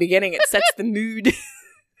do it in the beginning. It sets the mood.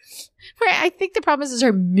 Right. I think the problem is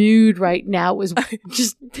her mood right now was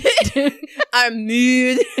just... I'm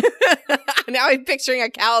mood. Now I'm picturing a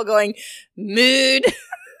cow going, mood.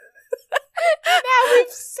 Now we've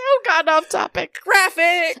so gone off topic.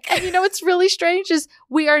 Graphic. And you know what's really strange is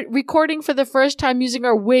we are recording for the first time using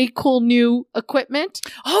our way cool new equipment.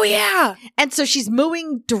 Oh, yeah. And so she's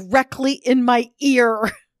mooing directly in my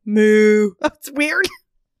ear. Moo. That's weird.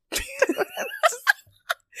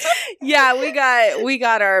 Yeah, we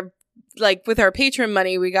got our like with our patron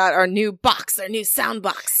money, we got our new box, our new sound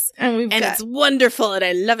box. And it's wonderful and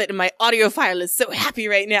I love it. And my audio file is so happy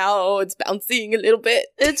right now. Oh, it's bouncing a little bit.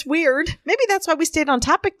 It's weird. Maybe that's why we stayed on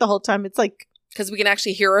topic the whole time. It's like, because we can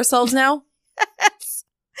actually hear ourselves now.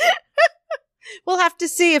 We'll have to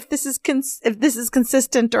see if this is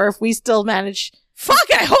consistent or if we still manage. Fuck,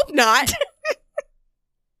 I hope not.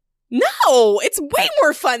 No, it's way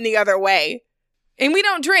more fun the other way. And we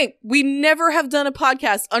don't drink. We never have done a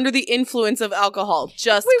podcast under the influence of alcohol,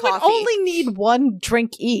 just coffee. We would only need one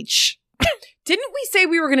drink each. Didn't we say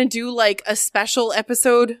we were going to do like a special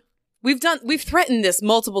episode? We've threatened this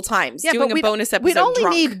multiple times, doing a bonus episode. We'd only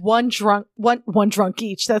drunk. need one drunk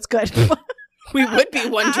each. That's good. We would be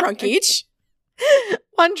one drunk each.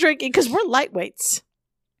 One drinking, because we're lightweights.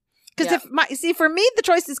 Because for me, the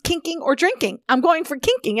choice is kinking or drinking. I'm going for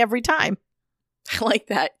kinking every time. I like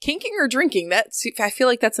that. Kinking or drinking? I feel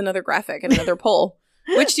like that's another graphic and another poll.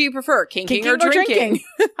 Which do you prefer, kinking or drinking?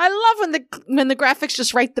 I love when the graphics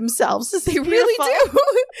just write themselves. They really do.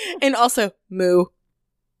 And also, moo.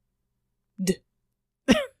 D.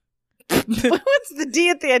 What's the D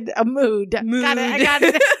at the end? A mood. Mood. I got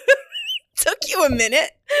it. Took you a minute.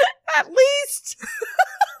 At least.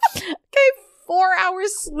 Okay, 4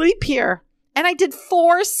 hours sleep here. And I did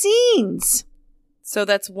 4 scenes. So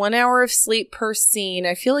that's 1 hour of sleep per scene.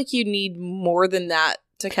 I feel like you need more than that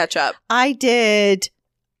to catch up. I did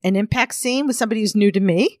an impact scene with somebody who's new to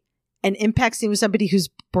me, an impact scene with somebody who's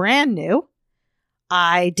brand new.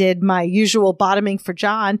 I did my usual bottoming for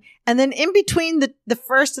John. And then in between the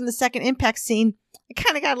first and the second impact scene, I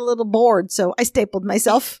kind of got a little bored. So I stapled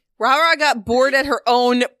myself. Rara got bored at her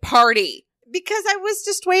own party. Because I was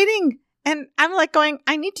just waiting. And I'm like going,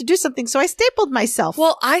 I need to do something. So I stapled myself.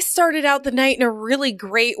 Well, I started out the night in a really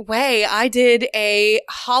great way. I did a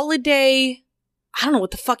holiday. I don't know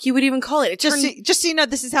what the fuck you would even call it. Just so you know,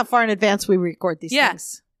 this is how far in advance we record these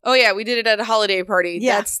things. Oh, yeah. We did it at a holiday party.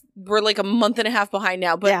 Yeah. We're like a month and a half behind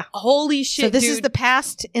now. But holy shit, so this is the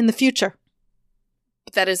past in the future.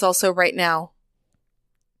 But that is also right now.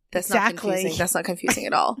 That's exactly. not confusing. That's not confusing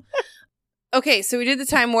at all. Okay, so we did the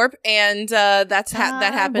time warp, and that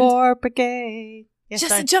happened. Time warp brigade. Yes,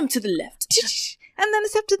 just a jump to the left. And then a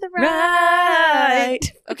step to the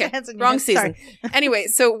right. Okay, wrong season. Anyway,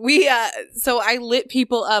 so I lit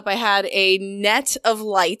people up. I had a net of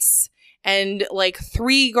lights and like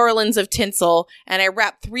 3 garlands of tinsel, and I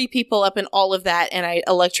wrapped 3 people up in all of that, and I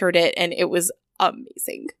electroed it, and it was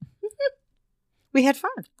amazing. We had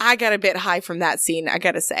fun. I got a bit high from that scene, I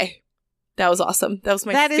gotta say. That was awesome. That was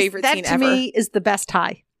my favorite scene ever. That to me is the best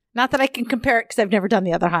high. Not that I can compare it because I've never done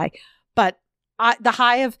the other high, but the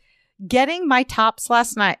high of getting my bottoms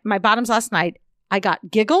last night, I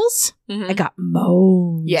got giggles. Mm-hmm. I got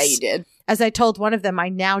moans. Yeah, you did. As I told one of them, I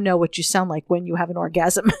now know what you sound like when you have an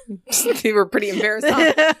orgasm. They were pretty embarrassed.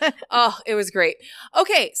 Huh? Oh, it was great.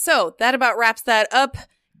 Okay, so that about wraps that up.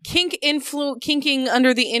 Kinking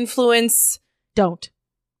under the influence. Don't.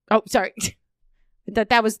 Oh, sorry.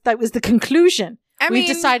 That was the conclusion. We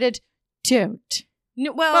decided don't.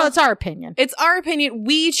 Well, it's our opinion. It's our opinion.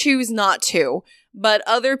 We choose not to, but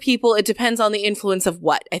other people, it depends on the influence of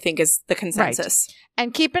what, I think is the consensus. Right.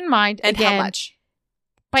 And keep in mind, and again, how much.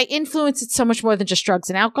 By influence, it's so much more than just drugs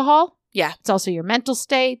and alcohol. Yeah. It's also your mental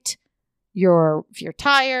state. If you're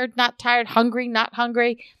tired, not tired, hungry, not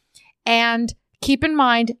hungry. And keep in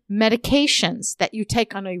mind, medications that you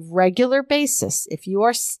take on a regular basis, if you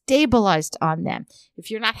are stabilized on them, if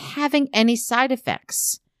you're not having any side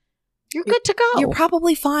effects, you're good to go. You're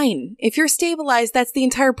probably fine. If you're stabilized, that's the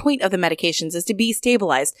entire point of the medications, is to be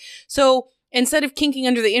stabilized. So instead of kinking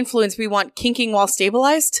under the influence, we want kinking while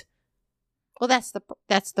stabilized? Well, that's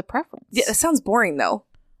the preference. Yeah, that sounds boring, though.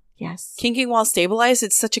 Yes. Kinking while stabilized,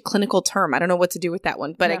 it's such a clinical term. I don't know what to do with that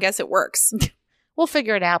one, but I guess it works. We'll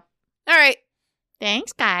figure it out. All right.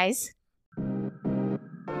 Thanks, guys.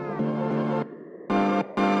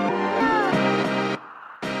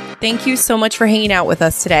 Thank you so much for hanging out with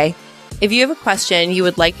us today. If you have a question you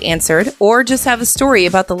would like answered, or just have a story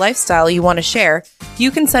about the lifestyle you want to share,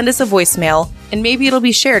 you can send us a voicemail, and maybe it'll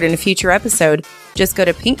be shared in a future episode. Just go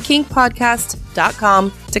to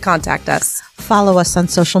pinkkinkpodcast.com to contact us. Follow us on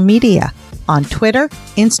social media. On Twitter,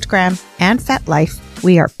 Instagram, and FetLife,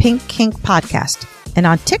 we are Pink Kink Podcast. And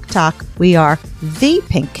on TikTok, we are The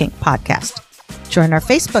Pink Kink Podcast. Join our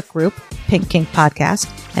Facebook group, Pink Kink Podcast,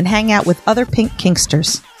 and hang out with other Pink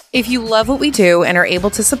Kinksters. If you love what we do and are able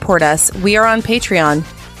to support us, we are on Patreon.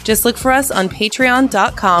 Just look for us on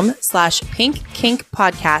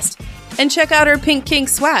patreon.com/pinkkinkpodcast and check out our Pink Kink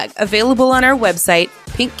swag available on our website,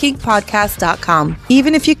 pinkkinkpodcast.com.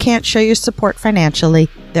 Even if you can't show your support financially,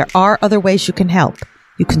 there are other ways you can help.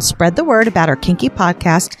 You can spread the word about our kinky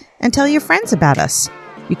podcast and tell your friends about us.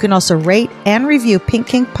 You can also rate and review Pink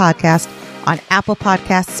Kink Podcast on Apple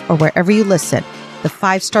Podcasts or wherever you listen. The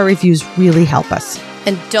 5-star reviews really help us.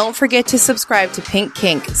 And don't forget to subscribe to Pink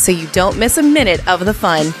Kink so you don't miss a minute of the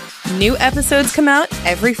fun. New episodes come out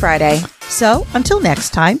every Friday. So until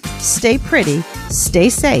next time, stay pretty, stay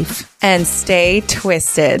safe, and stay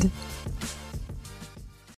twisted.